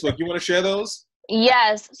on Facebook. You want to share those?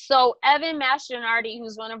 Yes. So Evan Mastronardi,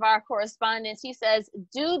 who's one of our correspondents, he says,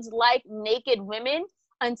 dudes like naked women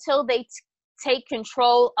until they take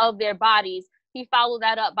control of their bodies. He followed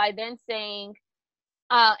that up by then saying,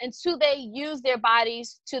 until they use their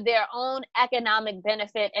bodies to their own economic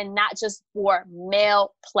benefit and not just for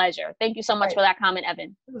male pleasure. Thank you so much for that comment,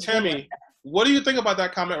 Evan. Tammy, what do you think about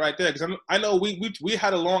that comment right there? Because I know we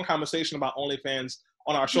had a long conversation about OnlyFans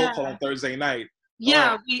on our show called on Thursday night.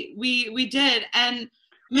 Yeah, we did. And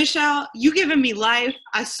Michelle, you giving me life.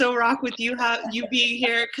 I so rock with you, how you being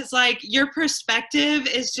here, because like your perspective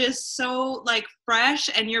is just so like fresh,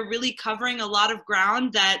 and you're really covering a lot of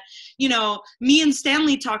ground that, you know, me and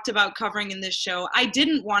Stanley talked about covering in this show. I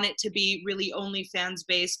didn't want it to be really OnlyFans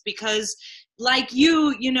based because like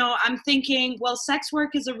you know, I'm thinking, well, sex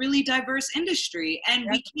work is a really diverse industry, and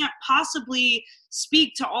we can't possibly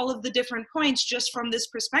speak to all of the different points just from this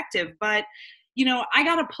perspective. But, you know, I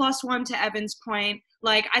got a +1 to Evan's point.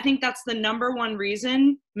 Like, I think that's the #1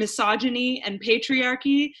 reason, misogyny and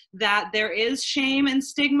patriarchy, that there is shame and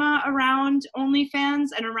stigma around OnlyFans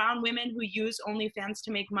and around women who use OnlyFans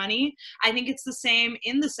to make money. I think it's the same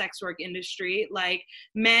in the sex work industry. Like,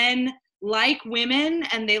 men like women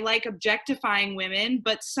and they like objectifying women,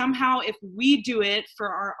 but somehow if we do it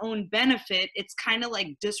for our own benefit, it's kind of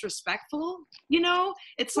like disrespectful, you know?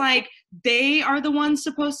 It's like they are the ones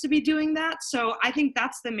supposed to be doing that. So I think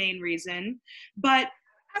that's the main reason. But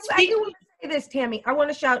I do want to say this, Tammy. I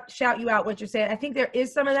want to shout you out what you're saying. I think there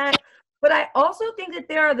is some of that. But I also think that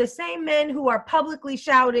there are the same men who are publicly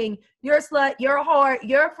shouting, "You're a slut, you're a whore,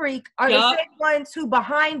 you're a freak," are the same ones who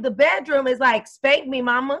behind the bedroom is like, "Spank me,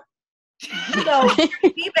 mama." So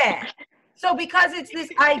be bad. So because it's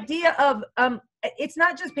this idea of it's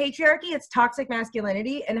not just patriarchy, it's toxic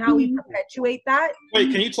masculinity and how we perpetuate that.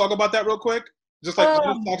 Wait, can you talk about that real quick? Just like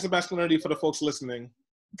toxic masculinity for the folks listening.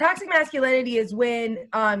 Toxic masculinity is when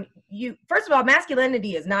you, first of all,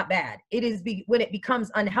 masculinity is not bad. It is when it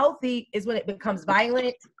becomes unhealthy is when it becomes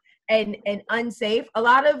violent and unsafe.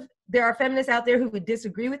 There are feminists out there who would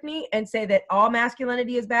disagree with me and say that all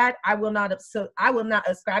masculinity is bad. I will not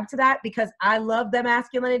ascribe to that because I love the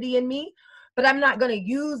masculinity in me, but I'm not going to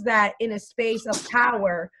use that in a space of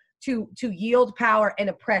power to yield power and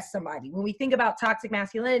oppress somebody. When we think about toxic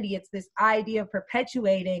masculinity, it's this idea of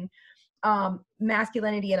perpetuating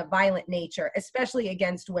masculinity in a violent nature, especially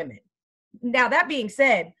against women. Now, that being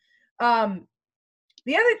said,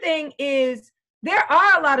 the other thing is there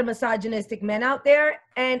are a lot of misogynistic men out there.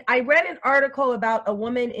 And I read an article about a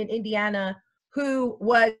woman in Indiana who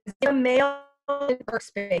was in a male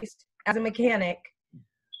workspace as a mechanic,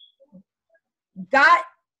 had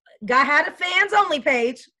a fans only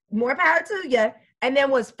page, more power to you, and then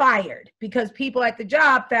was fired because people at the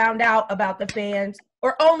job found out about the fans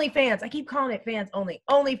or OnlyFans. I keep calling it fans only,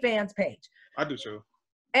 OnlyFans page. I do too.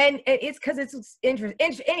 And it's because it's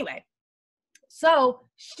interesting. Anyway, so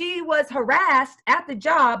she was harassed at the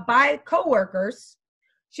job by coworkers.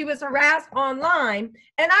 She was harassed online,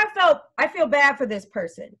 and I feel bad for this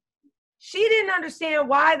person. She didn't understand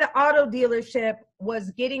why the auto dealership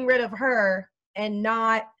was getting rid of her and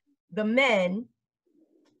not the men.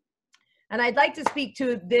 And I'd like to speak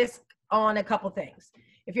to this on a couple things.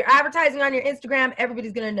 If you're advertising on your Instagram,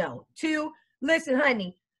 everybody's gonna know. 2, listen,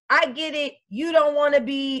 honey, I get it. You don't want to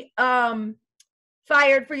be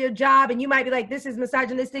fired for your job, and you might be like, this is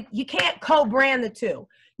misogynistic. You can't co-brand the two.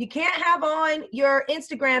 You can't have on your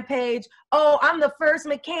Instagram page, "Oh, I'm the first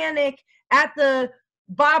mechanic at the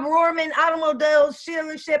Bob Rohrman Automobile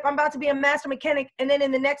dealership. I'm about to be a master mechanic." And then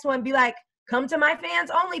in the next one, be like, "Come to my fans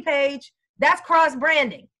only page." That's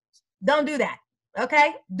cross-branding. Don't do that.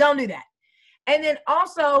 Okay? Don't do that. And then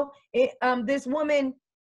also, this woman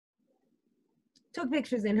took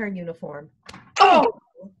pictures in her uniform.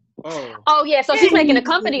 Oh yeah, so she's making the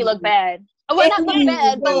company look bad. Well, not look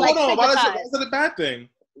bad, but like hold on. Why is it a bad thing?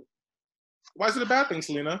 Why is it a bad thing,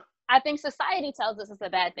 Selena? I think society tells us it's a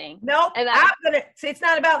bad thing. Nope, it's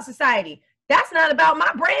not about society. That's not about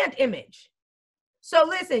my brand image. So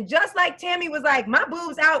listen, just like Tammy was like, my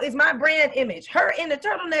boobs out is my brand image. Her in the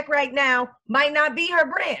turtleneck right now might not be her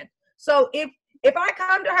brand. So if I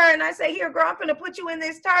come to her and I say, "Here, girl, I'm gonna put you in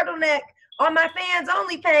this turtleneck on my fans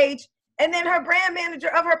only page," and then her brand manager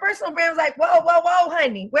of her personal brand was like, "Whoa, whoa, whoa,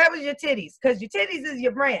 honey, where was your titties? Because your titties is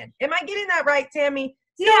your brand." Am I getting that right, Tammy?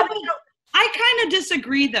 Yeah, but I kind of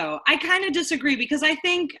disagree, though. I kind of disagree because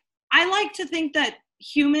I like to think that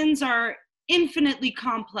humans are infinitely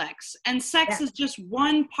complex, and sex is just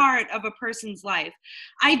one part of a person's life.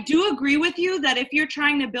 I do agree with you that if you're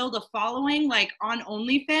trying to build a following like on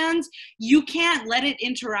OnlyFans, you can't let it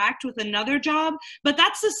interact with another job, but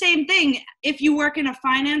that's the same thing if you work in a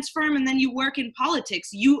finance firm and then you work in politics.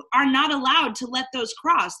 You are not allowed to let those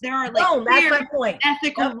cross. There are like clear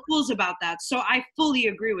ethical rules about that. So I fully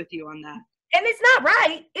agree with you on that. And it's not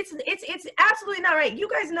right. It's absolutely not right. You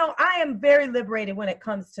guys know I am very liberated when it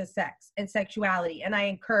comes to sex and sexuality, and I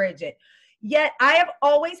encourage it. Yet I have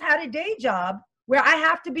always had a day job where I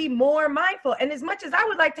have to be more mindful. And as much as I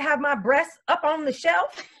would like to have my breasts up on the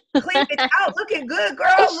shelf, clean it out, looking good,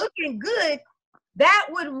 girl, looking good, that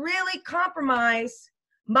would really compromise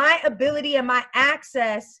my ability and my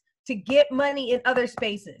access to get money in other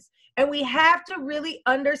spaces. And we have to really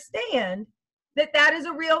understand that that is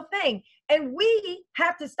a real thing. And we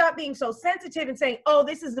have to stop being so sensitive and saying, oh,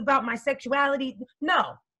 this is about my sexuality.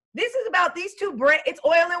 No, this is about these two brands. It's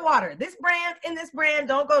oil and water. This brand and this brand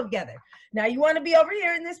don't go together. Now you want to be over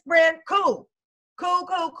here in this brand? Cool.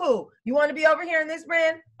 You want to be over here in this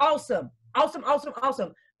brand? Awesome.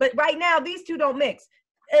 But right now, these two don't mix.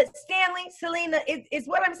 Stanley, Selena, is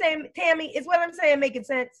what I'm saying, Tammy, is what I'm saying making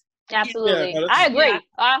sense? Absolutely. Yeah, I agree.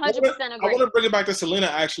 I 100% agree. I want to bring it back to Selena,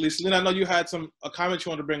 actually. Selena, I know you had a comment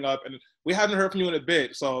you want to bring up, and we haven't heard from you in a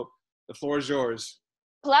bit, so the floor is yours.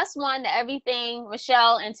 Plus one to everything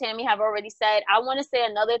Michelle and Tammy have already said. I want to say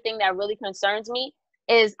another thing that really concerns me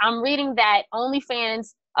is I'm reading that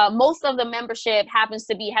OnlyFans, most of the membership happens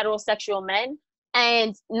to be heterosexual men.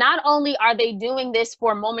 And not only are they doing this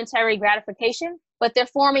for momentary gratification, but they're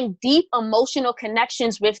forming deep emotional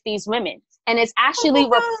connections with these women. And it's actually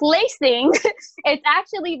replacing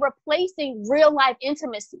real life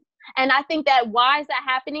intimacy. And I think that why is that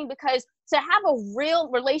happening? Because to have a real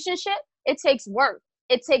relationship, it takes work.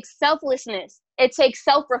 It takes selflessness. It takes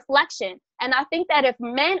self-reflection. And I think that if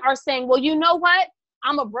men are saying, well, you know what?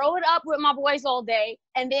 I'm gonna bro it up with my boys all day,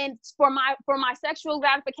 and then for my sexual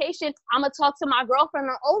gratification, I'm gonna talk to my girlfriend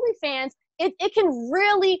on OnlyFans. It can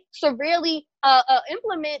really severely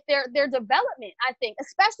implement their development, I think,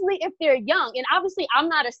 especially if they're young. And obviously, I'm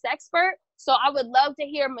not a sexpert, so I would love to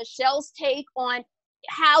hear Michelle's take on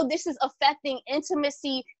how this is affecting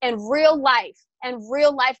intimacy and real life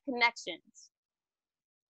connections.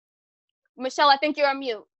 Michelle, I think you're on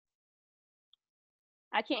mute.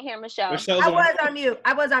 I can't hear Michelle. I was on mute.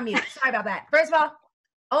 Sorry about that. First of all,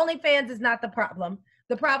 OnlyFans is not the problem.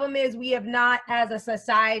 The problem is we have not, as a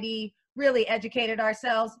society, really educated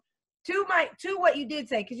ourselves. To what you did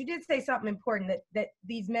say, because you did say something important, that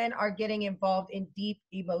these men are getting involved in deep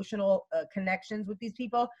emotional connections with these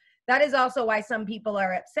people. That is also why some people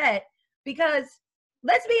are upset, because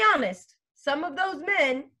let's be honest, some of those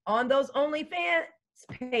men on those OnlyFans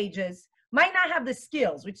pages might not have the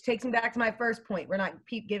skills, which takes me back to my first point. We're not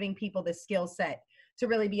giving people the skill set to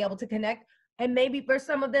really be able to connect. And maybe for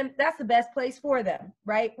some of them, that's the best place for them,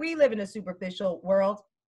 right? We live in a superficial world.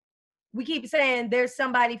 We keep saying there's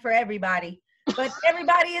somebody for everybody, but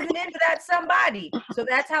everybody isn't into that somebody. So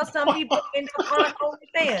that's how some people end up on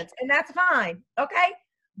OnlyFans, and that's fine, okay?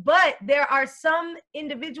 But there are some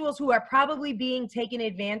individuals who are probably being taken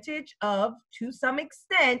advantage of to some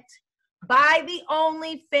extent by the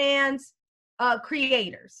OnlyFans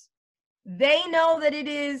creators. They know that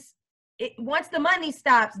once the money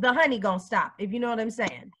stops, the honey gonna stop, if you know what I'm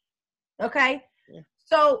saying. Okay? Yeah.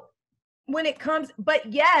 So when it comes, but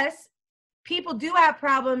yes, people do have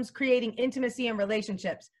problems creating intimacy in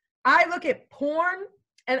relationships. I look at porn,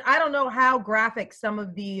 and I don't know how graphic some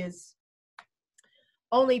of these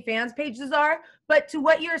OnlyFans pages are, but to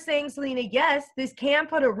what you're saying, Selena, yes, this can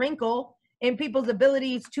put a wrinkle in people's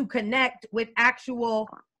abilities to connect with actual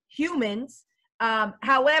humans.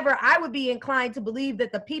 However, I would be inclined to believe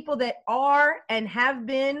that the people that are and have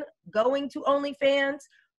been going to OnlyFans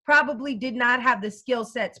probably did not have the skill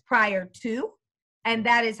sets prior to, and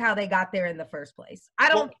that is how they got there in the first place.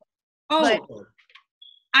 I want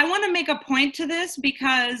to make a point to this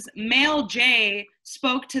because Male J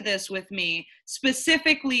spoke to this with me,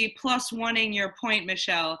 specifically plus oneing your point,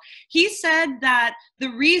 Michelle. He said that the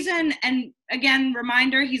reason, and again,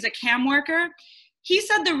 reminder, he's a cam worker. He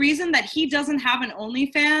said the reason that he doesn't have an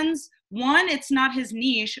OnlyFans, one, it's not his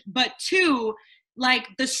niche, but two, like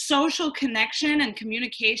the social connection and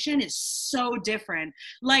communication is so different.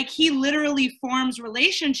 Like he literally forms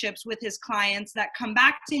relationships with his clients that come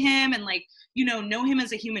back to him and like, you know him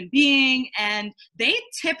as a human being, and they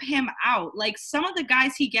tip him out. Like some of the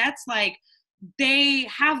guys he gets, like they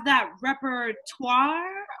have that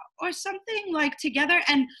repertoire or something like together,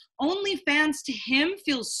 and OnlyFans to him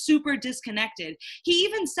feels super disconnected. He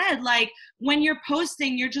even said like when you're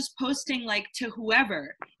posting, you're just posting like to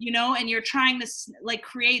whoever, and you're trying to like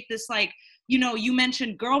create this like, you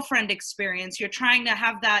mentioned girlfriend experience. You're trying to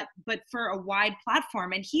have that, but for a wide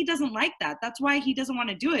platform. And he doesn't like that. That's why he doesn't want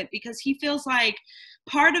to do it, because he feels like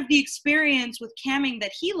part of the experience with camming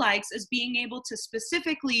that he likes is being able to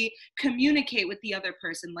specifically communicate with the other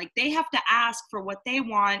person. Like they have to ask for what they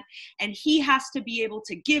want and he has to be able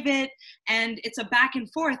to give it. And it's a back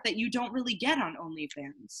and forth that you don't really get on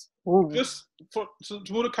OnlyFans. Just to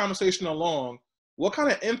move the conversation along, what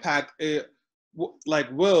kind of impact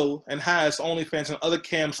will and has OnlyFans and other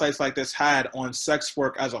cam sites like this had on sex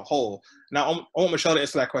work as a whole? Now, I want Michelle to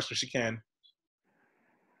answer that question. She can.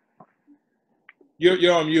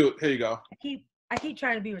 You're on mute. Here you go. I keep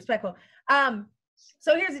trying to be respectful.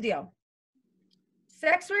 So here's the deal.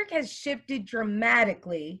 Sex work has shifted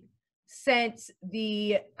dramatically since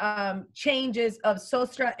the changes of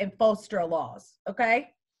SOSTRA and FOSTRA laws, okay?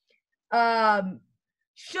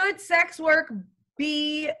 Should sex work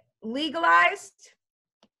be legalized?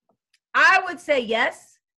 I would say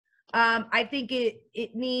yes. I think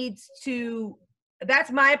it needs to,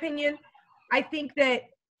 that's my opinion. I think that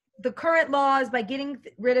the current laws, by getting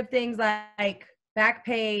rid of things like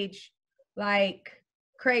Backpage, like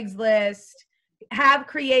Craigslist, have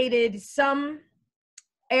created some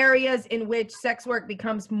areas in which sex work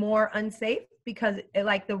becomes more unsafe, because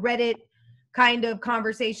like the Reddit kind of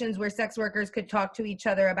conversations where sex workers could talk to each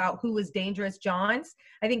other about who was dangerous Johns.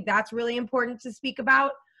 I think that's really important to speak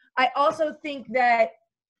about. I also think that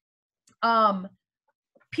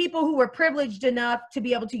people who were privileged enough to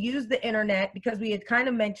be able to use the internet, because we had kind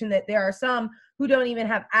of mentioned that there are some who don't even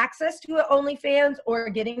have access to an OnlyFans or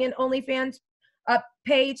getting an OnlyFans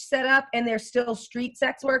page set up, and they're still street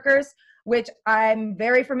sex workers, which I'm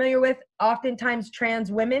very familiar with. Oftentimes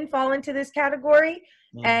trans women fall into this category,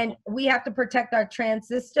 and we have to protect our trans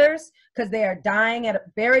sisters because they are dying at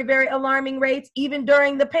very, very alarming rates, even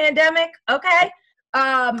during the pandemic, okay?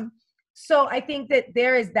 So I think that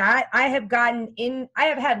there is that. I have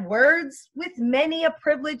had words with many a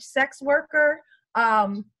privileged sex worker,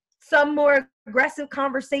 some more aggressive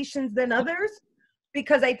conversations than others,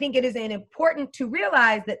 because I think it is important to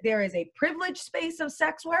realize that there is a privileged space of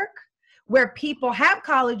sex work where people have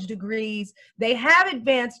college degrees, they have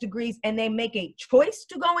advanced degrees, and they make a choice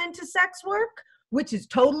to go into sex work, which is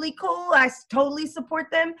totally cool. I totally support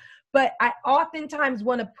them. But I oftentimes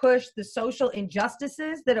want to push the social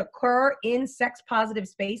injustices that occur in sex-positive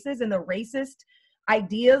spaces and the racist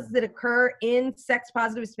ideas that occur in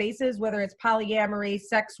sex-positive spaces, whether it's polyamory,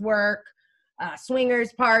 sex work,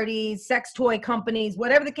 swingers parties, sex toy companies,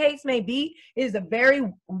 whatever the case may be. It is a very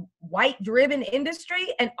white-driven industry,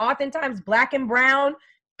 and oftentimes Black and brown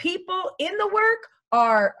people in the work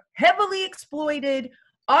are heavily exploited,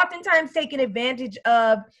 oftentimes taken advantage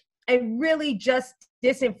of, and really just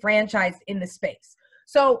disenfranchised in the space.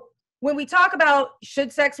 So when we talk about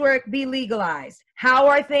should sex work be legalized, how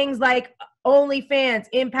are things like OnlyFans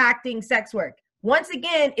impacting sex work? Once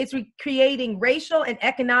again, it's creating racial and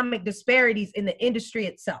economic disparities in the industry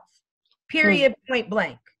itself. Period, point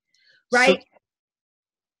blank. Right?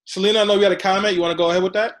 Selena, I know you had a comment. You want to go ahead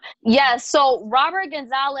with that? Yes. So Robert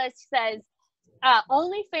Gonzalez says,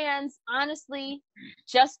 OnlyFans, honestly,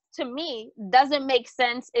 just to me, doesn't make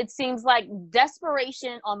sense. It seems like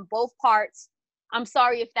desperation on both parts. I'm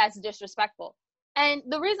sorry if that's disrespectful. And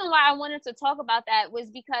the reason why I wanted to talk about that was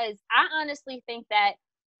because I honestly think that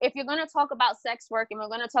if you're going to talk about sex work and we're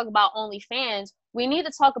going to talk about OnlyFans, we need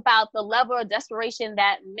to talk about the level of desperation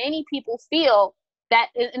that many people feel, that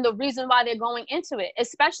and the reason why they're going into it,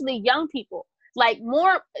 especially young people. Like,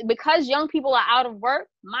 more because young people are out of work,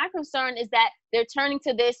 my concern is that they're turning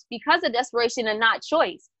to this because of desperation and not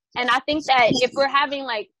choice. And I think that if we're having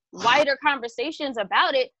like wider conversations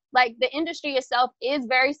about it, like the industry itself is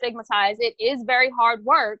very stigmatized. It is very hard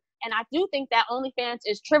work. And I do think that OnlyFans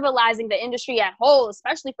is trivializing the industry at whole,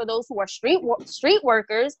 especially for those who are street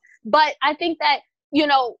workers. But I think that, you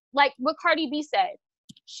know, like what Cardi B said,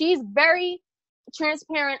 she's very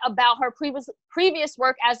transparent about her previous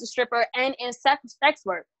work as a stripper and in sex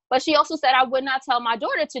work. But she also said, I would not tell my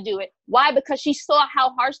daughter to do it. Why? Because she saw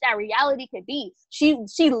how harsh that reality could be. She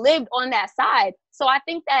lived on that side. So I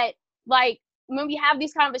think that, like, when we have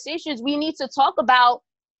these conversations, we need to talk about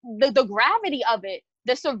the gravity of it,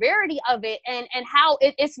 the severity of it, and how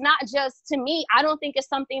it's not just, to me, I don't think it's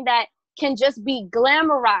something that can just be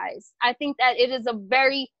glamorized. I think that it is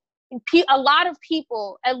a lot of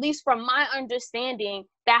people, at least from my understanding,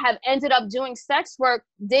 that have ended up doing sex work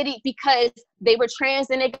did it because they were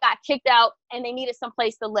trans and they got kicked out and they needed some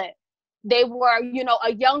place to live. They were, you know,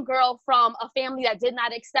 a young girl from a family that did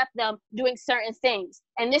not accept them doing certain things.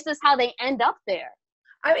 And this is how they end up there.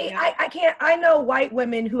 I mean, yeah. I know white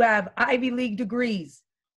women who have Ivy League degrees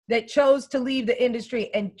that chose to leave the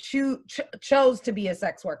industry and chose to be a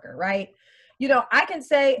sex worker, right? You know, I can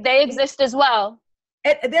say they exist as well.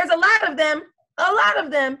 There's a lot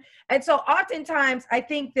of them. And so oftentimes I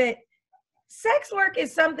think that sex work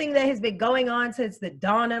is something that has been going on since the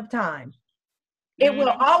dawn of time. It will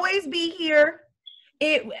always be here.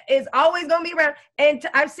 It is always going to be around. And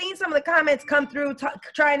I've seen some of the comments come through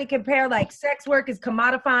trying to compare, like, sex work is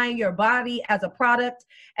commodifying your body as a product,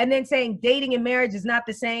 and then saying dating and marriage is not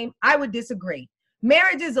the same. I would disagree.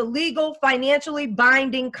 Marriage is a legal, financially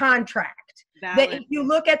binding contract. Valid. That if you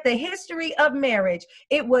look at the history of marriage,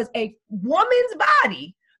 it was a woman's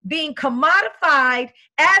body being commodified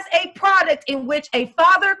as a product in which a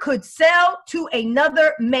father could sell to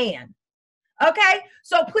another man. Okay?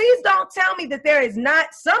 So please don't tell me that there is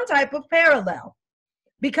not some type of parallel,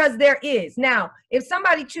 because there is. Now, if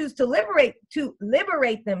somebody chooses to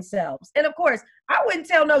liberate themselves, and of course, I wouldn't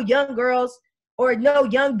tell no young girls or no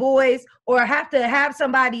young boys or have to have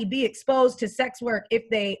somebody be exposed to sex work if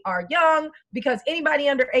they are young, because anybody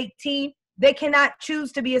under 18, they cannot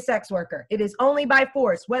choose to be a sex worker. It is only by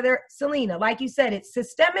force, whether, Selena, like you said, it's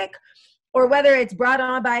systemic or whether it's brought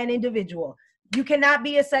on by an individual. You cannot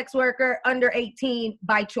be a sex worker under 18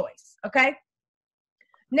 by choice, okay?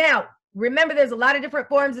 Now, remember, there's a lot of different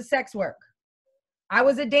forms of sex work. I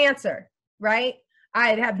was a dancer, right?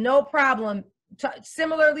 I'd have no problem.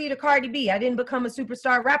 Similarly to Cardi B, I didn't become a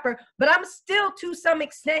superstar rapper, but I'm still to some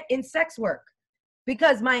extent in sex work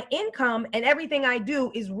because my income and everything I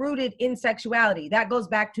do is rooted in sexuality. That goes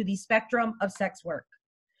back to the spectrum of sex work.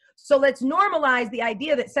 So let's normalize the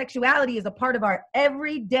idea that sexuality is a part of our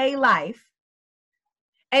everyday life,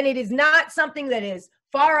 and it is not something that is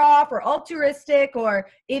far off or altruistic, or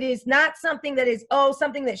it is not something that is,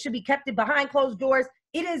 something that should be kept behind closed doors.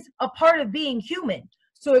 It is a part of being human.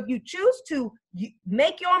 So if you choose to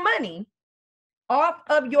make your money off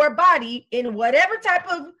of your body in whatever type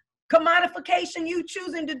of commodification you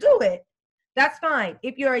choosing to do it, that's fine.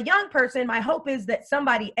 If you're a young person, my hope is that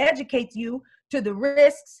somebody educates you to the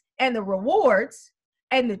risks and the rewards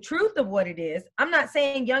and the truth of what it is. I'm not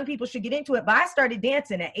saying young people should get into it, but I started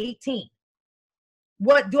dancing at 18.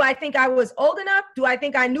 What, do I think I was old enough? Do I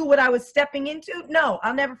think I knew what I was stepping into? No,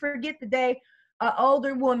 I'll never forget the day an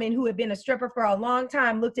older woman who had been a stripper for a long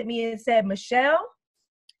time looked at me and said, Michelle,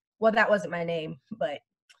 well, that wasn't my name, but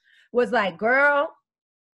was like, girl,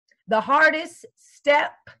 the hardest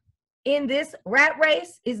step in this rat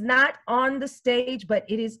race is not on the stage, but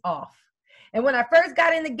it is off. And when I first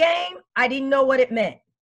got in the game, I didn't know what it meant.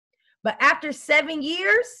 But after 7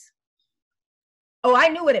 years, I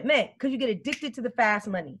knew what it meant, because you get addicted to the fast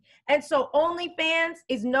money. And so OnlyFans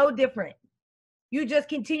is no different. You just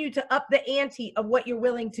continue to up the ante of what you're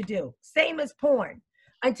willing to do. Same as porn,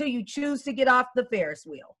 until you choose to get off the Ferris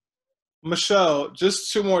wheel. Michelle,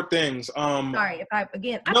 just two more things. Sorry if I'm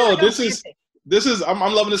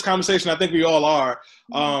loving this conversation. I think we all are.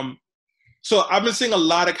 So I've been seeing a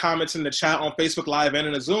lot of comments in the chat on Facebook Live and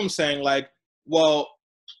in the Zoom saying, like, well,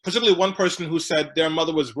 particularly one person who said their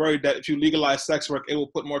mother was worried that if you legalize sex work, it will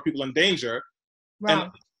put more people in danger. Right.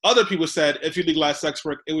 And other people said if you legalize sex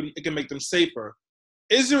work, it can make them safer.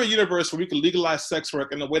 Is there a universe where we can legalize sex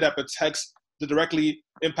work in a way that protects the directly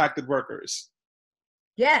impacted workers?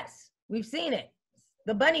 Yes, we've seen it.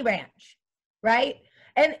 The Bunny Ranch, right?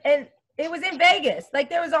 And it was in Vegas. Like,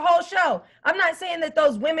 there was a whole show. I'm not saying that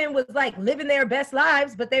those women was like living their best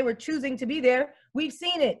lives, but they were choosing to be there. We've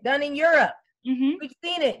seen it done in Europe. Mm-hmm. We've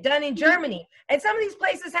seen it done in Germany. And some of these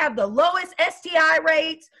places have the lowest STI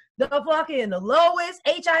rates, the lowest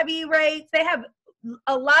HIV rates. They have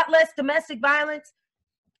a lot less domestic violence.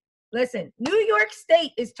 Listen, New York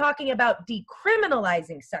State is talking about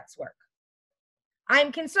decriminalizing sex work.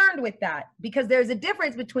 I'm concerned with that because there's a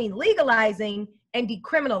difference between legalizing and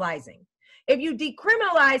decriminalizing. If you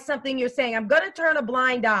decriminalize something, you're saying, I'm going to turn a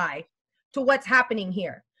blind eye to what's happening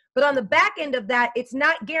here. But on the back end of that, it's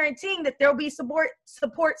not guaranteeing that there'll be support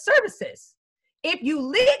services. If you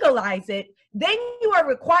legalize it, then you are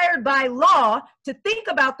required by law to think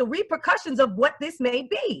about the repercussions of what this may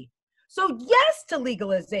be. So yes to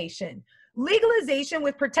legalization. Legalization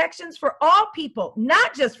with protections for all people,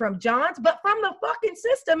 not just from Johns, but from the fucking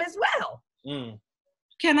system as well.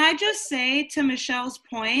 Can I just say to Michelle's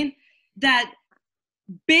point that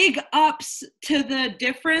big ups to the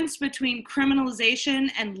difference between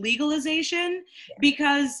criminalization and legalization,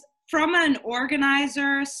 because from an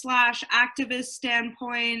organizer / activist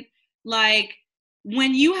standpoint, like,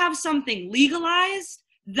 when you have something legalized,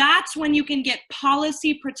 that's when you can get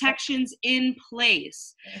policy protections in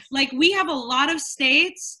place. Like, we have a lot of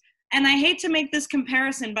states, and I hate to make this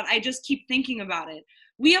comparison, but I just keep thinking about it.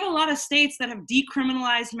 We have a lot of states that have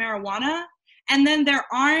decriminalized marijuana, and then there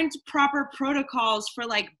aren't proper protocols for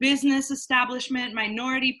like business establishment,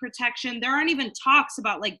 minority protection. There aren't even talks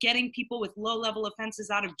about like getting people with low-level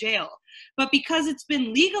offenses out of jail. But because it's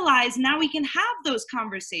been legalized, now we can have those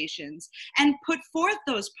conversations and put forth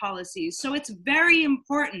those policies. So it's very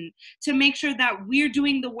important to make sure that we're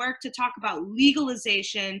doing the work to talk about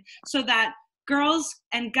legalization so that girls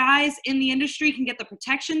and guys in the industry can get the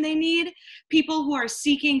protection they need. People who are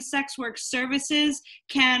seeking sex work services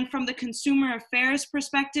can, from the consumer affairs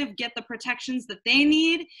perspective, get the protections that they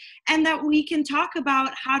need, and that we can talk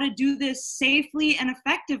about how to do this safely and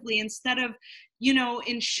effectively instead of you know,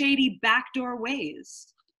 in shady backdoor ways.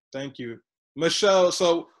 Thank you. Michelle,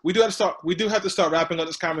 so we do have to start wrapping up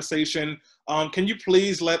this conversation. Can you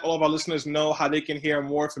please let all of our listeners know how they can hear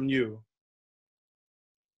more from you?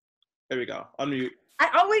 There we go. Unmute. I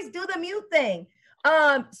always do the mute thing.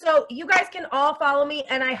 So you guys can all follow me,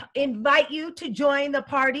 and I invite you to join the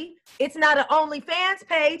party. It's not an OnlyFans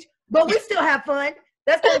page, but we still have fun.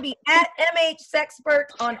 That's going to be at MHSexpert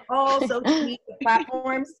on all social media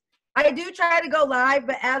platforms. I do try to go live,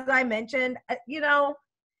 but as I mentioned, you know,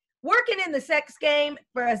 working in the sex game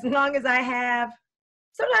for as long as I have,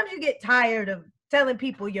 sometimes you get tired of telling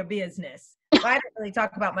people your business. Well, I didn't really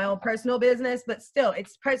talk about my own personal business, but still,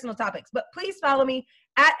 it's personal topics. But please follow me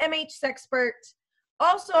at MHSexpert.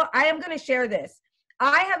 Also, I am going to share this.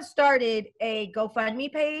 I have started a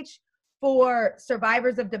GoFundMe page for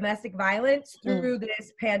survivors of domestic violence through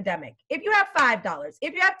this pandemic. If you have $5,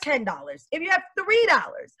 if you have $10, if you have $3,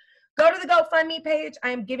 go to the GoFundMe page. I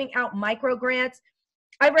am giving out micro grants.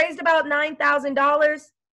 I've raised about $9,000.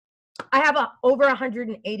 I have over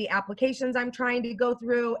 180 applications I'm trying to go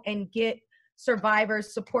through and get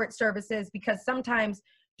survivors support services, because sometimes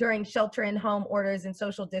during shelter-in-home orders and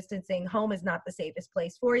social distancing, home is not the safest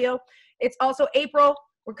place for you. It's also April.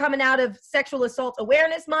 We're coming out of Sexual Assault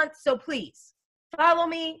Awareness Month, so please follow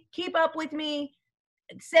me, keep up with me,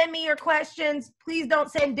 send me your questions. Please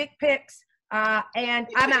don't send dick pics, and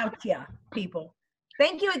I'm out here, people.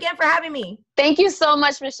 Thank you again for having me. Thank you so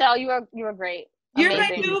much, Michelle. You were great. You're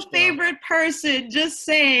Amazing. my new favorite person, just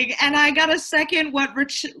saying. And I got to second what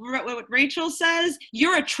Rachel says.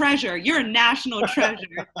 You're a treasure. You're a national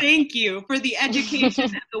treasure. Thank you for the education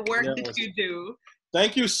and the work that you do.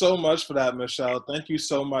 Thank you so much for that, Michelle. Thank you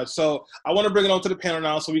so much. So I want to bring it on to the panel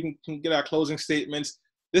now so we can get our closing statements.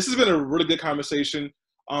 This has been a really good conversation.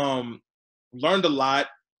 Learned a lot.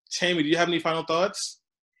 Tammy, do you have any final thoughts?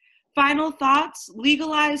 Final thoughts: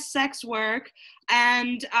 legalize sex work.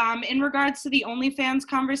 And in regards to the OnlyFans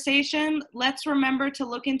conversation, let's remember to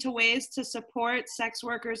look into ways to support sex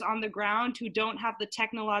workers on the ground who don't have the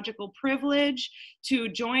technological privilege to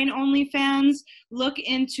join OnlyFans. Look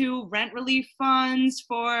into rent relief funds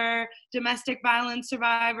for domestic violence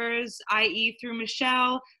survivors, i.e. through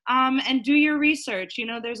Michelle, and do your research. You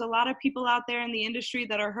know, there's a lot of people out there in the industry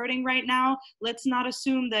that are hurting right now. Let's not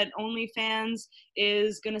assume that OnlyFans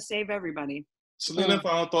is going to save everybody. Selena,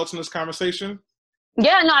 final thoughts on this conversation?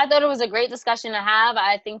 Yeah, no, I thought it was a great discussion to have.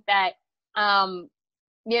 I think that,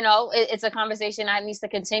 you know, it's a conversation that needs to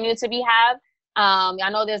continue to be had. I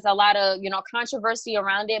know there's a lot of, you know, controversy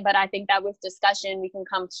around it, but I think that with discussion, we can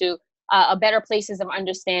come to a better places of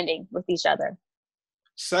understanding with each other.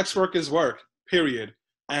 Sex work is work, period.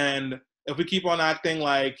 And if we keep on acting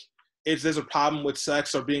like there's a problem with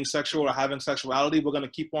sex or being sexual or having sexuality, we're going to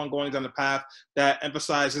keep on going down the path that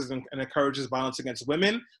emphasizes and encourages violence against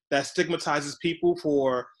women, that stigmatizes people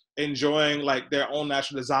for enjoying like their own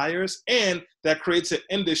natural desires, and that creates an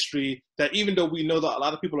industry that, even though we know that a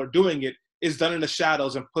lot of people are doing it, is done in the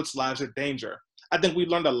shadows and puts lives at danger. I think we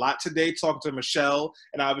learned a lot today talking to Michelle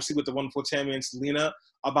and obviously with the wonderful Tammy and Selena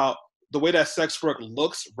about the way that sex work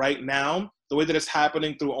looks right now, the way that it's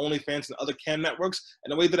happening through OnlyFans and other cam networks,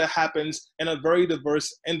 and the way that it happens in a very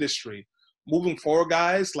diverse industry. Moving forward,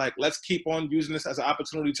 guys, like, let's keep on using this as an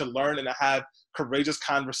opportunity to learn and to have courageous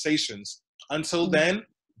conversations. Until then,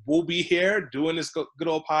 we'll be here doing this good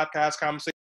old podcast conversation.